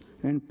values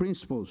and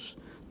principles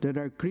that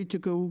are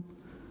critical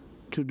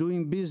to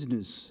doing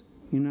business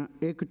in an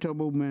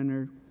equitable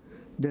manner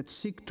that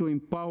seek to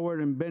empower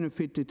and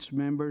benefit its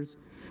members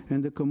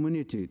and the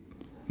community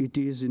it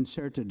is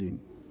inserted in.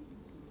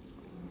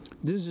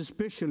 This is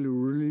especially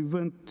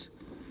relevant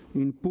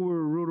in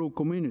poor rural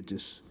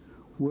communities,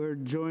 where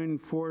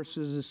joint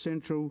forces is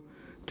central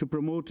to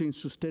promoting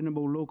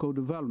sustainable local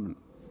development.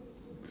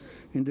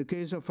 In the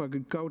case of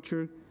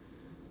agriculture,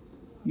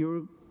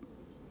 you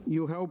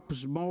help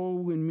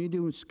small and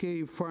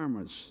medium-scale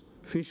farmers,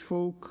 fish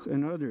folk,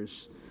 and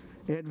others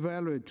add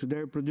value to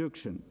their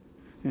production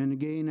and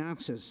gain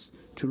access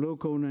to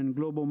local and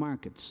global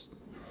markets.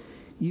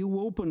 You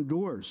open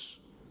doors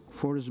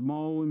for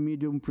small and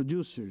medium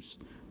producers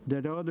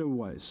that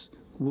otherwise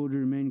would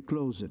remain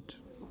closed.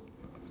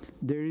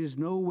 There is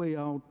no way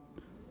out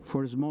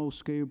for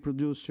small-scale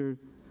producer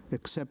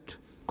except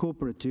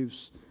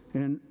cooperatives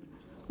and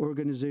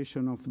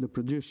organization of the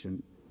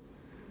production.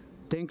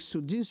 Thanks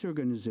to this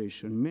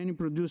organization, many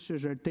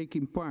producers are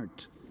taking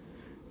part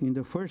in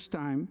the first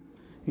time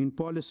in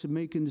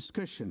policy-making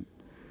discussion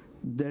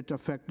that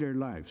affect their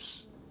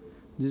lives.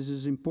 This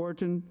is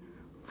important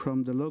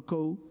from the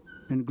local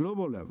and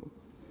global level.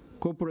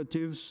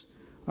 Cooperatives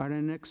are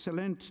an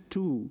excellent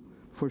tool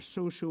for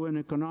social and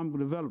economic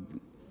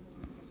development.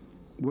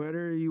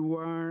 Whether you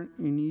are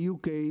in the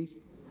UK,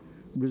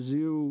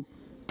 Brazil,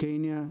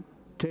 Kenya,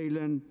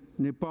 Thailand,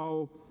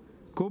 Nepal,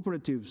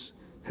 cooperatives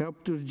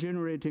help to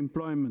generate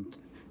employment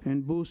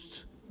and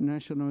boost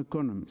national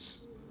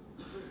economies.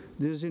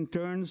 This in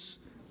turn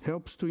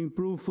helps to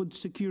improve food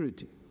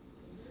security.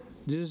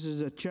 This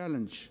is a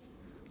challenge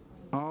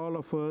all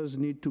of us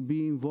need to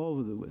be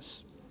involved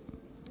with.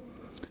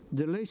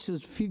 The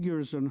latest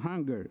figures on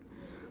hunger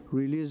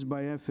released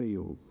by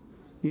FAO,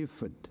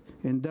 IFAD,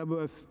 and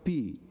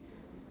WFP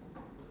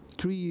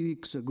 3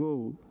 weeks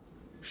ago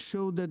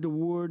show that the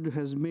world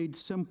has made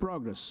some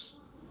progress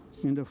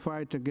in the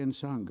fight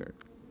against hunger.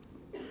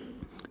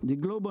 The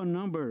global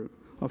number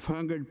of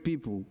hungered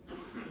people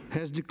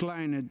has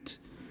declined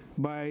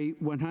by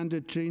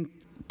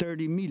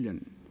 130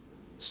 million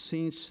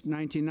since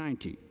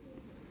 1990,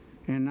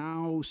 and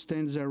now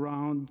stands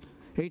around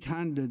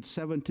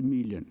 870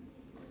 million.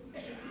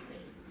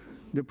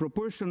 The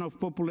proportion of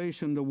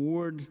population in the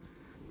world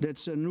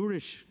that's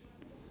nourished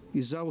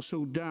is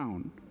also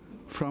down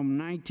from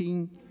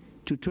 19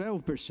 to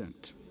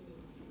 12%.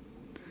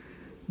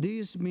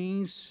 This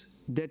means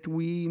that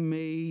we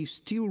may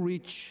still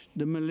reach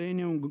the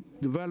Millennium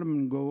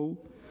Development Goal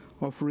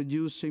of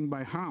reducing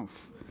by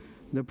half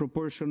the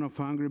proportion of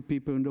hungry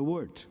people in the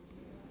world,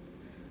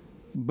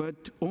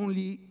 but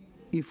only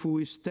if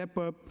we step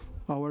up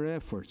our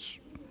efforts.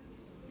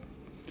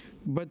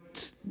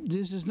 But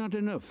this is not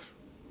enough.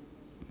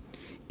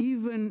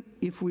 Even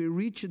if we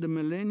reach the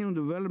Millennium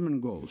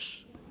Development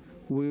Goals,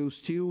 we'll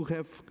still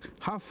have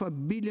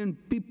 500 million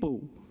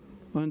people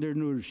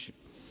undernourished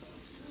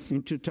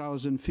in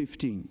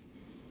 2015.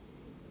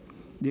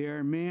 There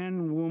are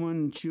men, women,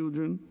 and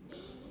children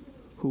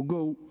who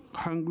go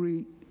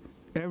hungry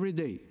every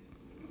day,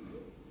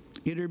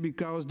 either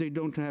because they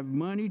don't have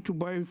money to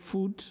buy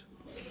food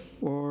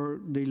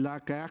or they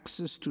lack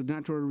access to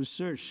natural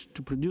research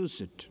to produce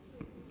it.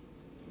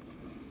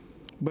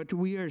 But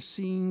we are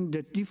seeing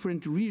that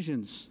different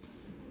regions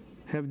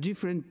have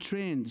different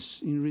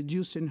trends in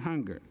reducing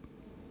hunger.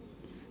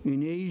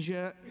 In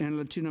Asia and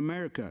Latin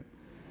America,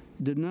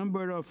 the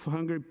number of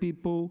hungry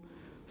people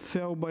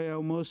fell by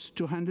almost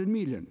 200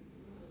 million.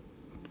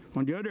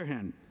 On the other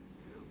hand,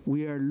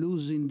 we are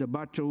losing the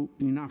battle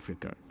in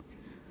Africa.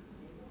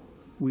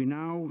 We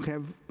now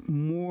have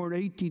more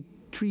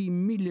 83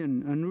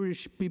 million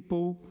unnourished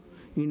people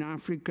in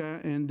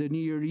Africa and the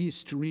Near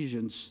East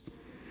regions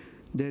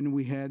than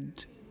we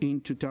had in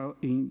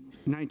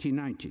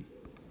 1990.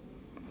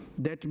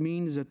 That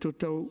means a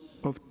total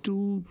of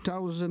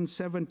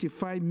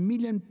 2,075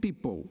 million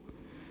people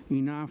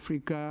in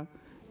Africa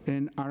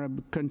and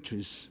Arab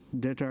countries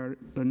that are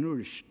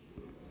nourished.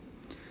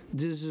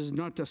 This is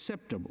not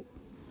acceptable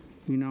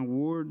in a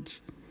world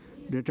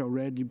that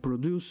already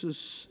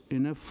produces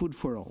enough food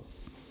for all.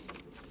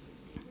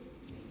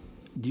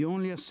 The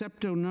only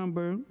acceptable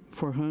number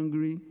for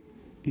hungry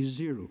is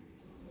 0.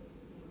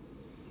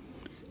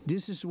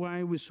 This is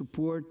why we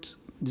support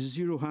the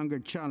Zero Hunger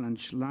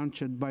Challenge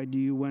launched by the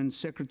UN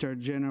Secretary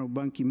General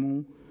Ban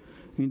Ki-moon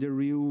in the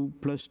Rio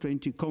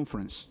 +20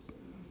 conference.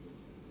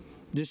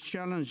 This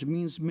challenge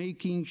means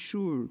making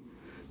sure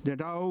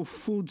that our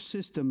food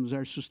systems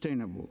are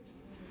sustainable.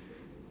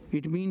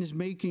 It means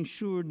making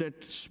sure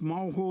that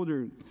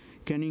smallholders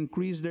can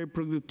increase their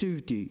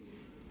productivity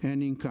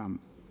and income.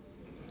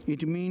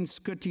 It means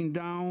cutting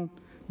down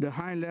the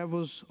high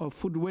levels of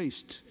food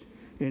waste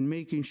and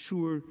making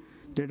sure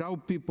that our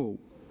people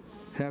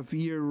have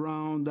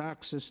year-round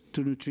access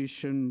to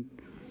nutritious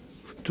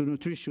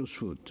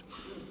food.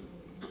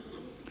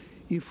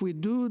 If we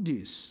do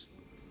this,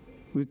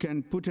 we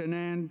can put an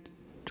end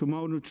to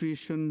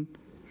malnutrition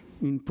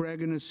in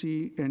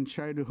pregnancy and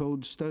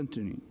childhood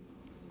stunting.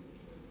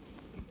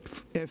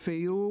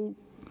 FAO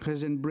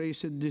has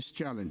embraced this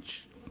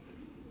challenge.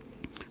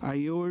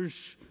 I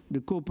urge the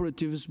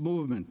cooperatives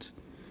movement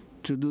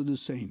to do the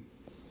same.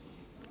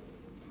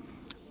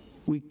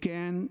 We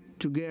can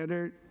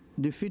together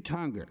defeat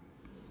hunger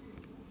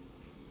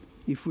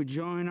if we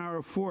join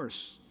our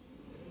force,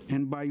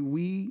 and by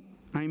we,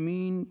 I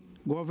mean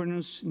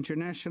governance,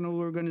 international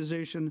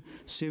organization,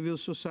 civil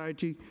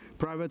society,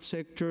 private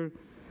sector,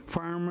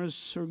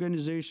 farmers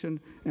organization,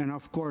 and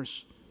of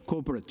course,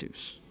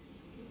 cooperatives.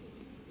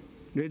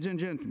 Ladies and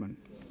gentlemen,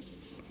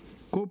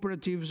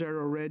 cooperatives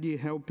are already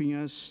helping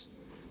us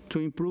to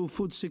improve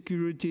food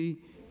security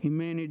in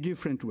many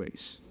different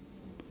ways.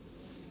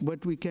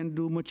 But we can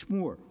do much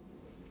more.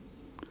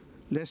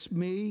 Last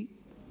May,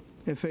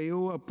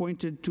 FAO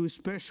appointed 2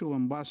 special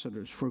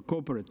ambassadors for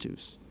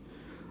cooperatives.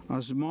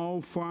 A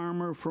small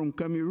farmer from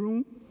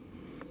Cameroon,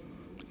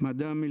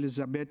 Madame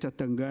Elisabetta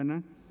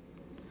Tangana,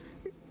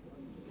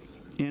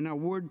 and a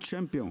world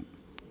champion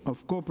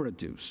of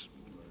cooperatives,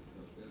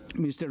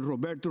 Mr.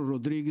 Roberto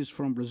Rodrigues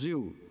from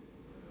Brazil,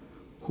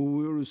 who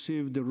will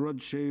receive the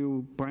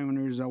Rothschild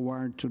Pioneers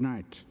Award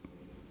tonight.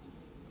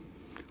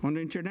 On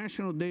the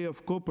International Day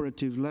of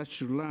Cooperatives last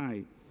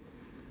July,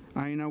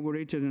 I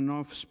inaugurated an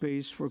office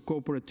space for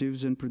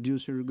cooperatives and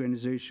producer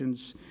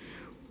organizations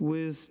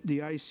with the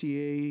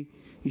ICA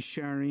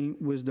sharing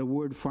with the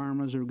World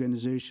Farmers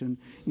Organization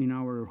in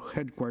our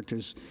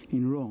headquarters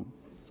in Rome.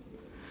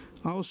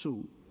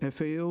 Also,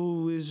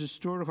 FAO is a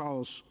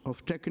storehouse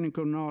of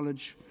technical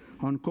knowledge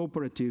on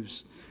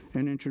cooperatives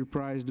and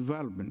enterprise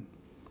development.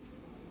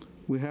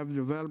 We have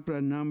developed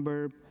a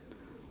number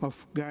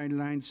of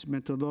guidelines,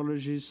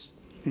 methodologies,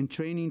 and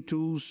training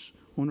tools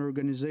on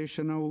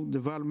organizational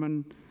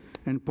development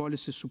and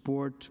policy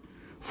support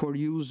for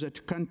use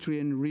at country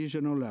and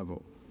regional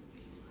level.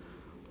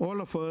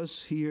 All of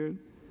us here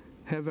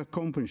have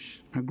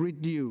accomplished a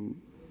great deal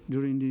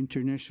during the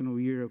International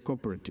Year of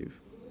Cooperative.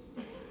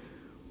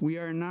 We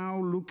are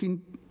now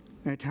looking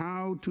at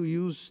how to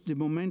use the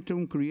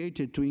momentum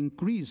created to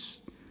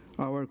increase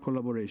our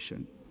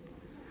collaboration.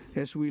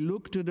 As we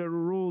look to the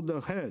road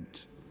ahead,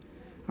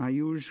 I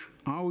urge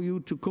all you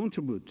to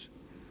contribute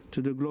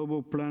to the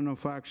global plan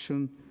of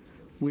action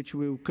which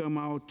will come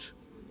out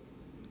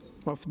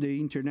of the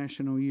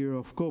International Year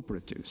of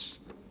Cooperatives.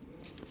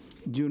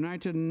 The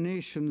United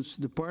Nations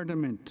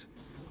Department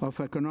of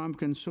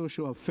Economic and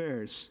Social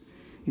Affairs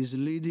is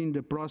leading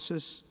the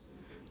process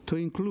to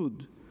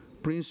include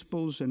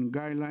principles and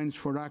guidelines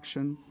for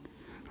action,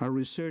 a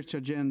research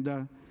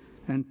agenda,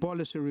 and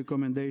policy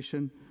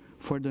recommendation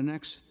for the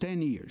next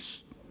 10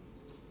 years.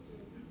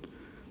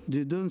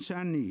 The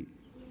Dunsany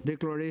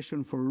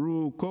Declaration for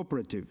Rural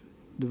Cooperative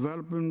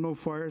Development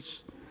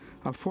offers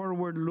a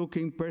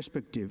forward-looking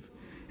perspective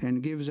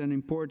and gives an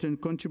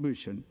important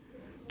contribution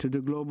to the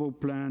global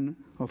plan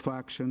of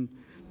action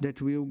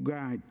that will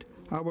guide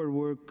our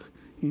work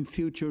in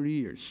future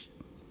years.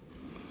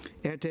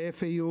 At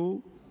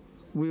FAO,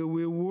 we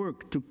will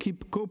work to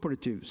keep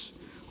cooperatives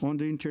on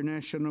the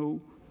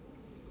international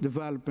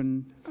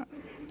development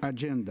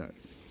agenda.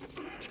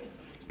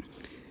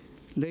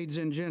 Ladies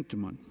and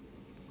gentlemen,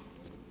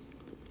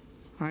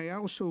 I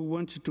also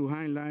want to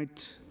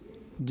highlight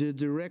the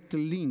direct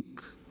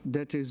link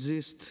that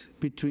exists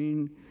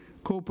between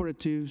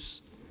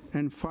cooperatives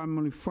and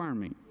family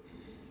farming.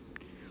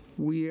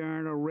 We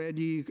are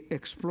already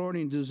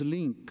exploring this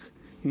link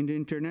in the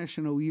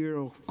International Year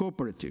of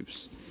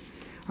Cooperatives.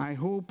 I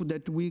hope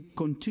that we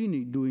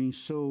continue doing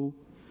so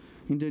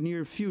in the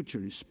near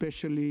future,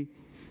 especially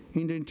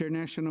in the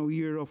International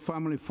Year of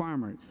Family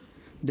Farmer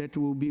that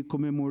will be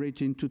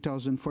commemorated in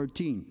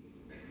 2014.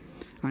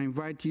 I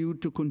invite you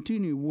to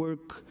continue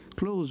work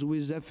close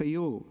with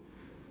FAO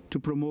to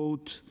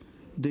promote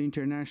the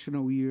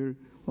International Year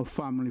of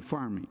Family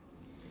Farming.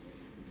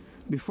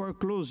 Before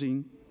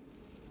closing,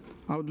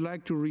 I would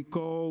like to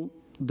recall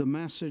the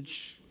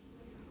message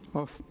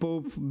of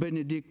Pope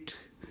Benedict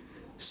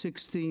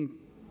XVI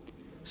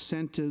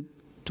sent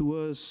to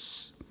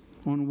us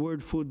on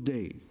World Food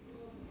Day.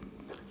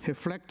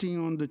 Reflecting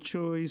on the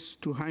choice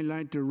to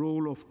highlight the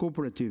role of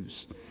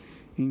cooperatives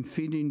in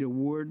feeding the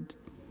world,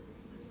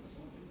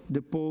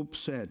 the Pope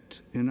said,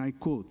 and I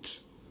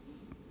quote,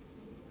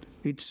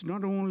 "It's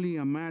not only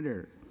a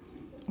matter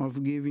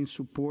of giving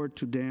support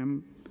to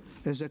them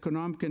as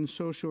economic and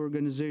social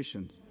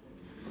organizations,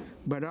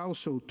 but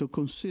also to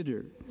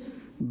consider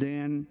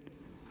them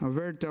a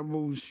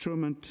veritable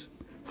instrument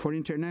for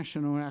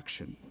international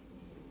action.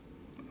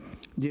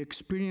 The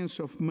experience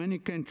of many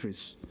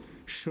countries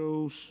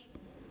shows,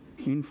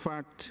 in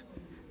fact,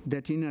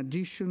 that in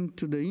addition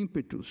to the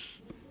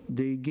impetus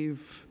they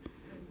give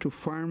to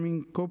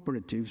farming,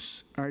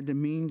 cooperatives are the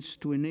means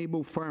to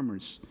enable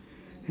farmers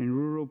and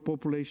rural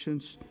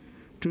populations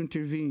to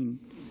intervene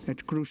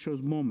at crucial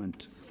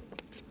moments.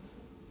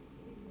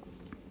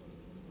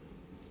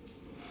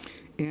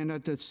 And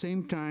at the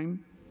same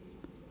time,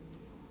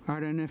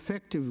 are an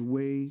effective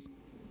way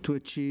to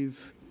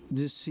achieve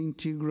this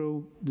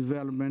integral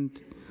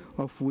development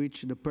of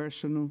which the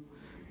personal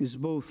is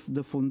both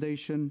the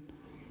foundation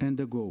and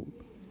the goal.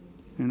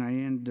 And I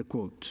end the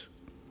quote.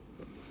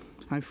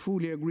 I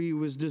fully agree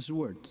with this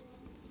word.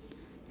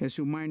 As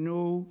you might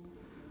know,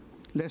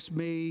 last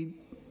May,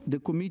 the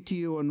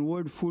Committee on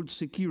World Food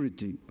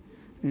Security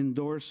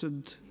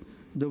endorsed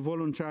the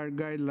voluntary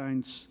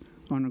guidelines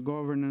on the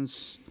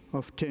governance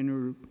of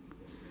tenure.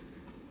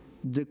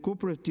 The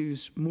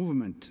cooperatives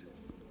movement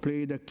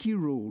played a key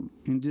role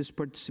in this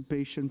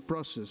participation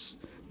process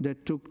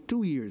that took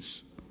 2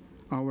 years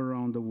all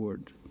around the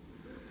world.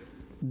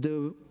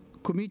 The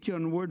Committee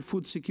on World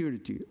Food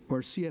Security,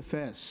 or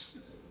CFS,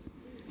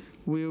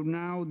 will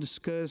now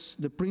discuss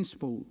the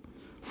principle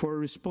for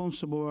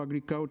responsible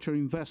agriculture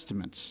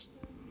investments.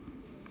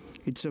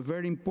 It's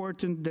very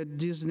important that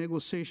these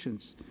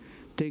negotiations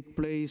take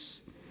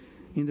place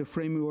in the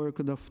framework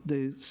of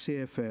the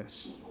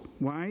CFS.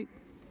 Why?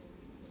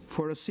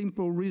 For a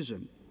simple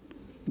reason.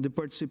 The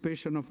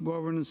participation of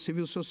governance,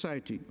 civil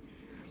society,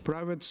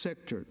 private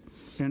sector,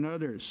 and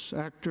others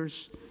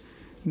actors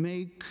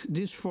make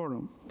this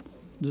forum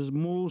the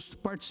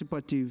most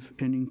participative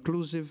and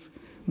inclusive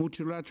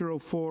multilateral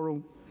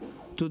forum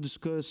to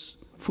discuss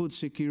food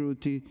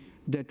security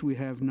that we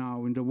have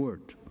now in the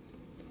world.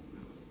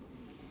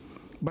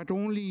 But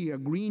only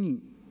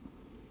agreeing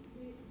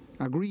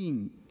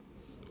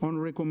on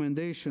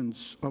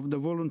recommendations of the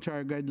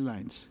voluntary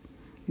guidelines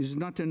is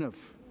not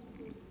enough.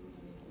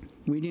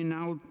 We need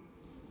now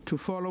to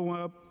follow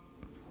up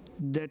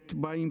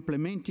that by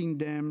implementing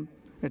them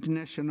at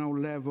national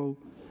level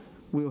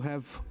will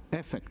have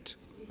effect.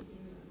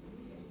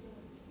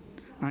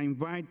 I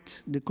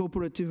invite the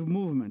cooperative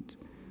movement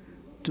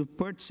to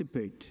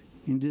participate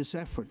in this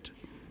effort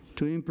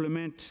to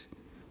implement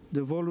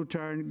the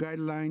voluntary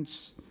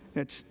guidelines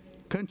at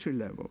country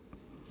level.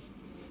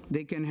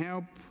 They can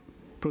help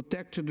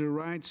protect the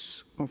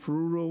rights of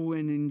rural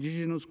and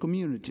indigenous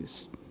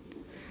communities,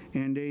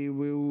 and they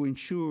will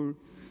ensure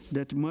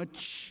that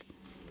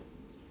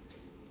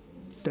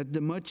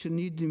the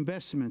much-needed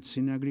investments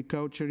in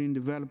agriculture in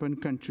developing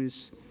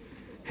countries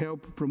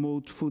help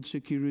promote food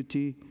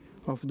security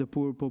of the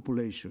poor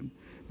population,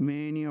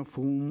 many of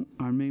whom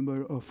are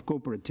members of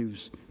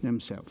cooperatives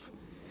themselves.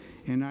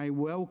 And I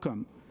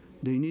welcome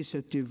the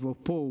initiative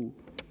of Paul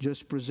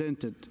just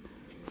presented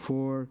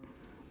for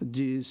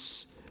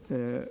this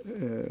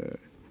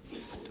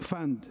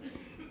fund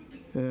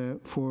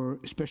for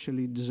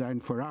especially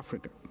designed for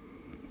Africa.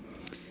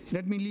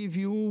 Let me leave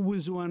you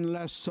with one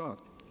last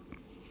thought.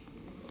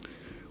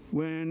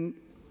 When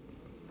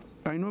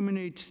I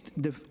nominate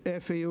the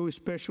FAO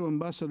Special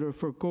Ambassador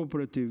for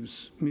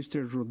Cooperatives,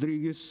 Mr.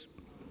 Rodriguez,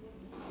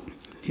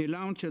 he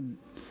launched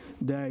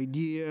the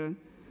idea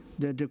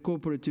that the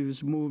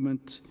cooperatives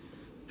movement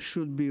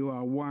should be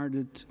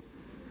awarded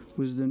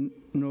with the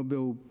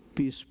Nobel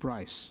Peace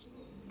Prize.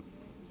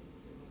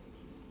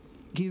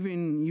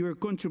 Given your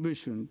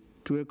contribution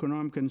to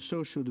economic and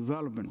social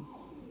development,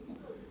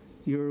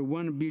 your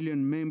 1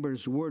 billion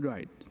members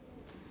worldwide,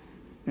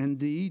 and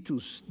the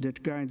ethos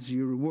that guides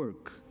your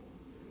work,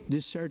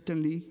 this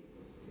certainly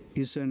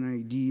is an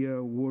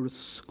idea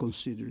worth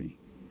considering.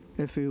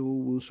 FAO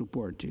will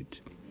support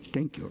it.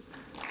 Thank you.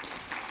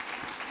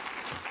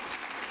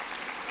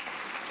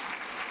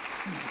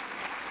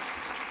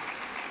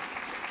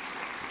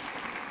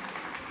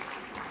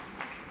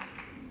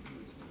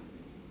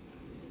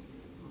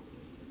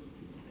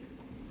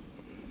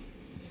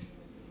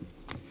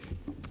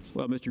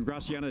 Well, Mr.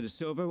 Graziano de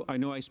Silva, I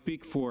know I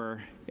speak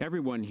for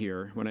everyone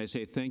here when I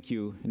say thank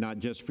you, not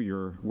just for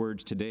your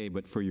words today,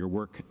 but for your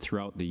work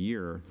throughout the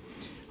year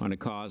on a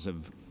cause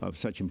of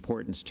such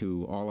importance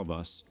to all of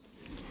us.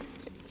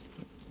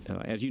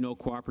 As you know,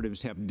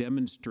 cooperatives have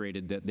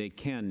demonstrated that they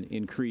can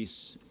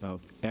increase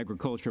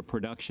agricultural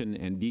production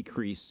and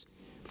decrease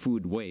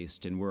food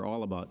waste, and we're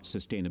all about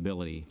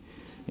sustainability,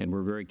 and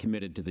we're very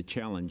committed to the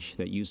challenge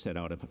that you set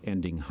out of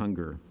ending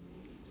hunger.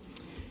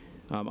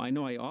 I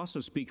know I also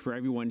speak for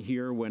everyone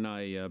here when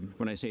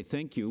I say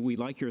thank you. We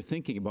like your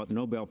thinking about the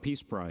Nobel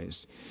Peace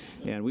Prize,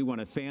 and we want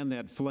to fan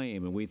that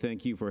flame, and we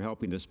thank you for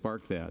helping to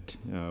spark that.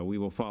 We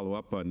will follow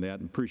up on that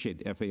and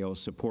appreciate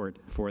FAO's support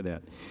for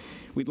that.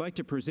 We'd like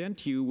to present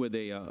to you with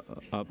a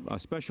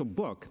special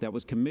book that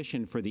was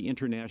commissioned for the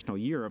International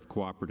Year of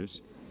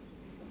Cooperatives.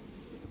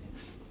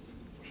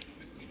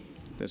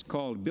 That's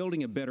called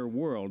Building a Better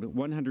World,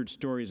 100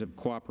 Stories of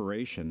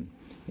Cooperation.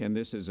 And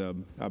this is a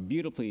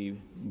beautifully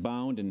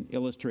bound and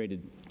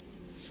illustrated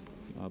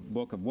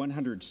book of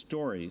 100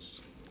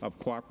 stories of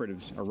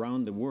cooperatives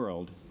around the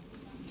world.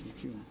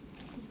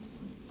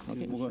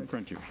 Okay, we'll go in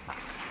front of you.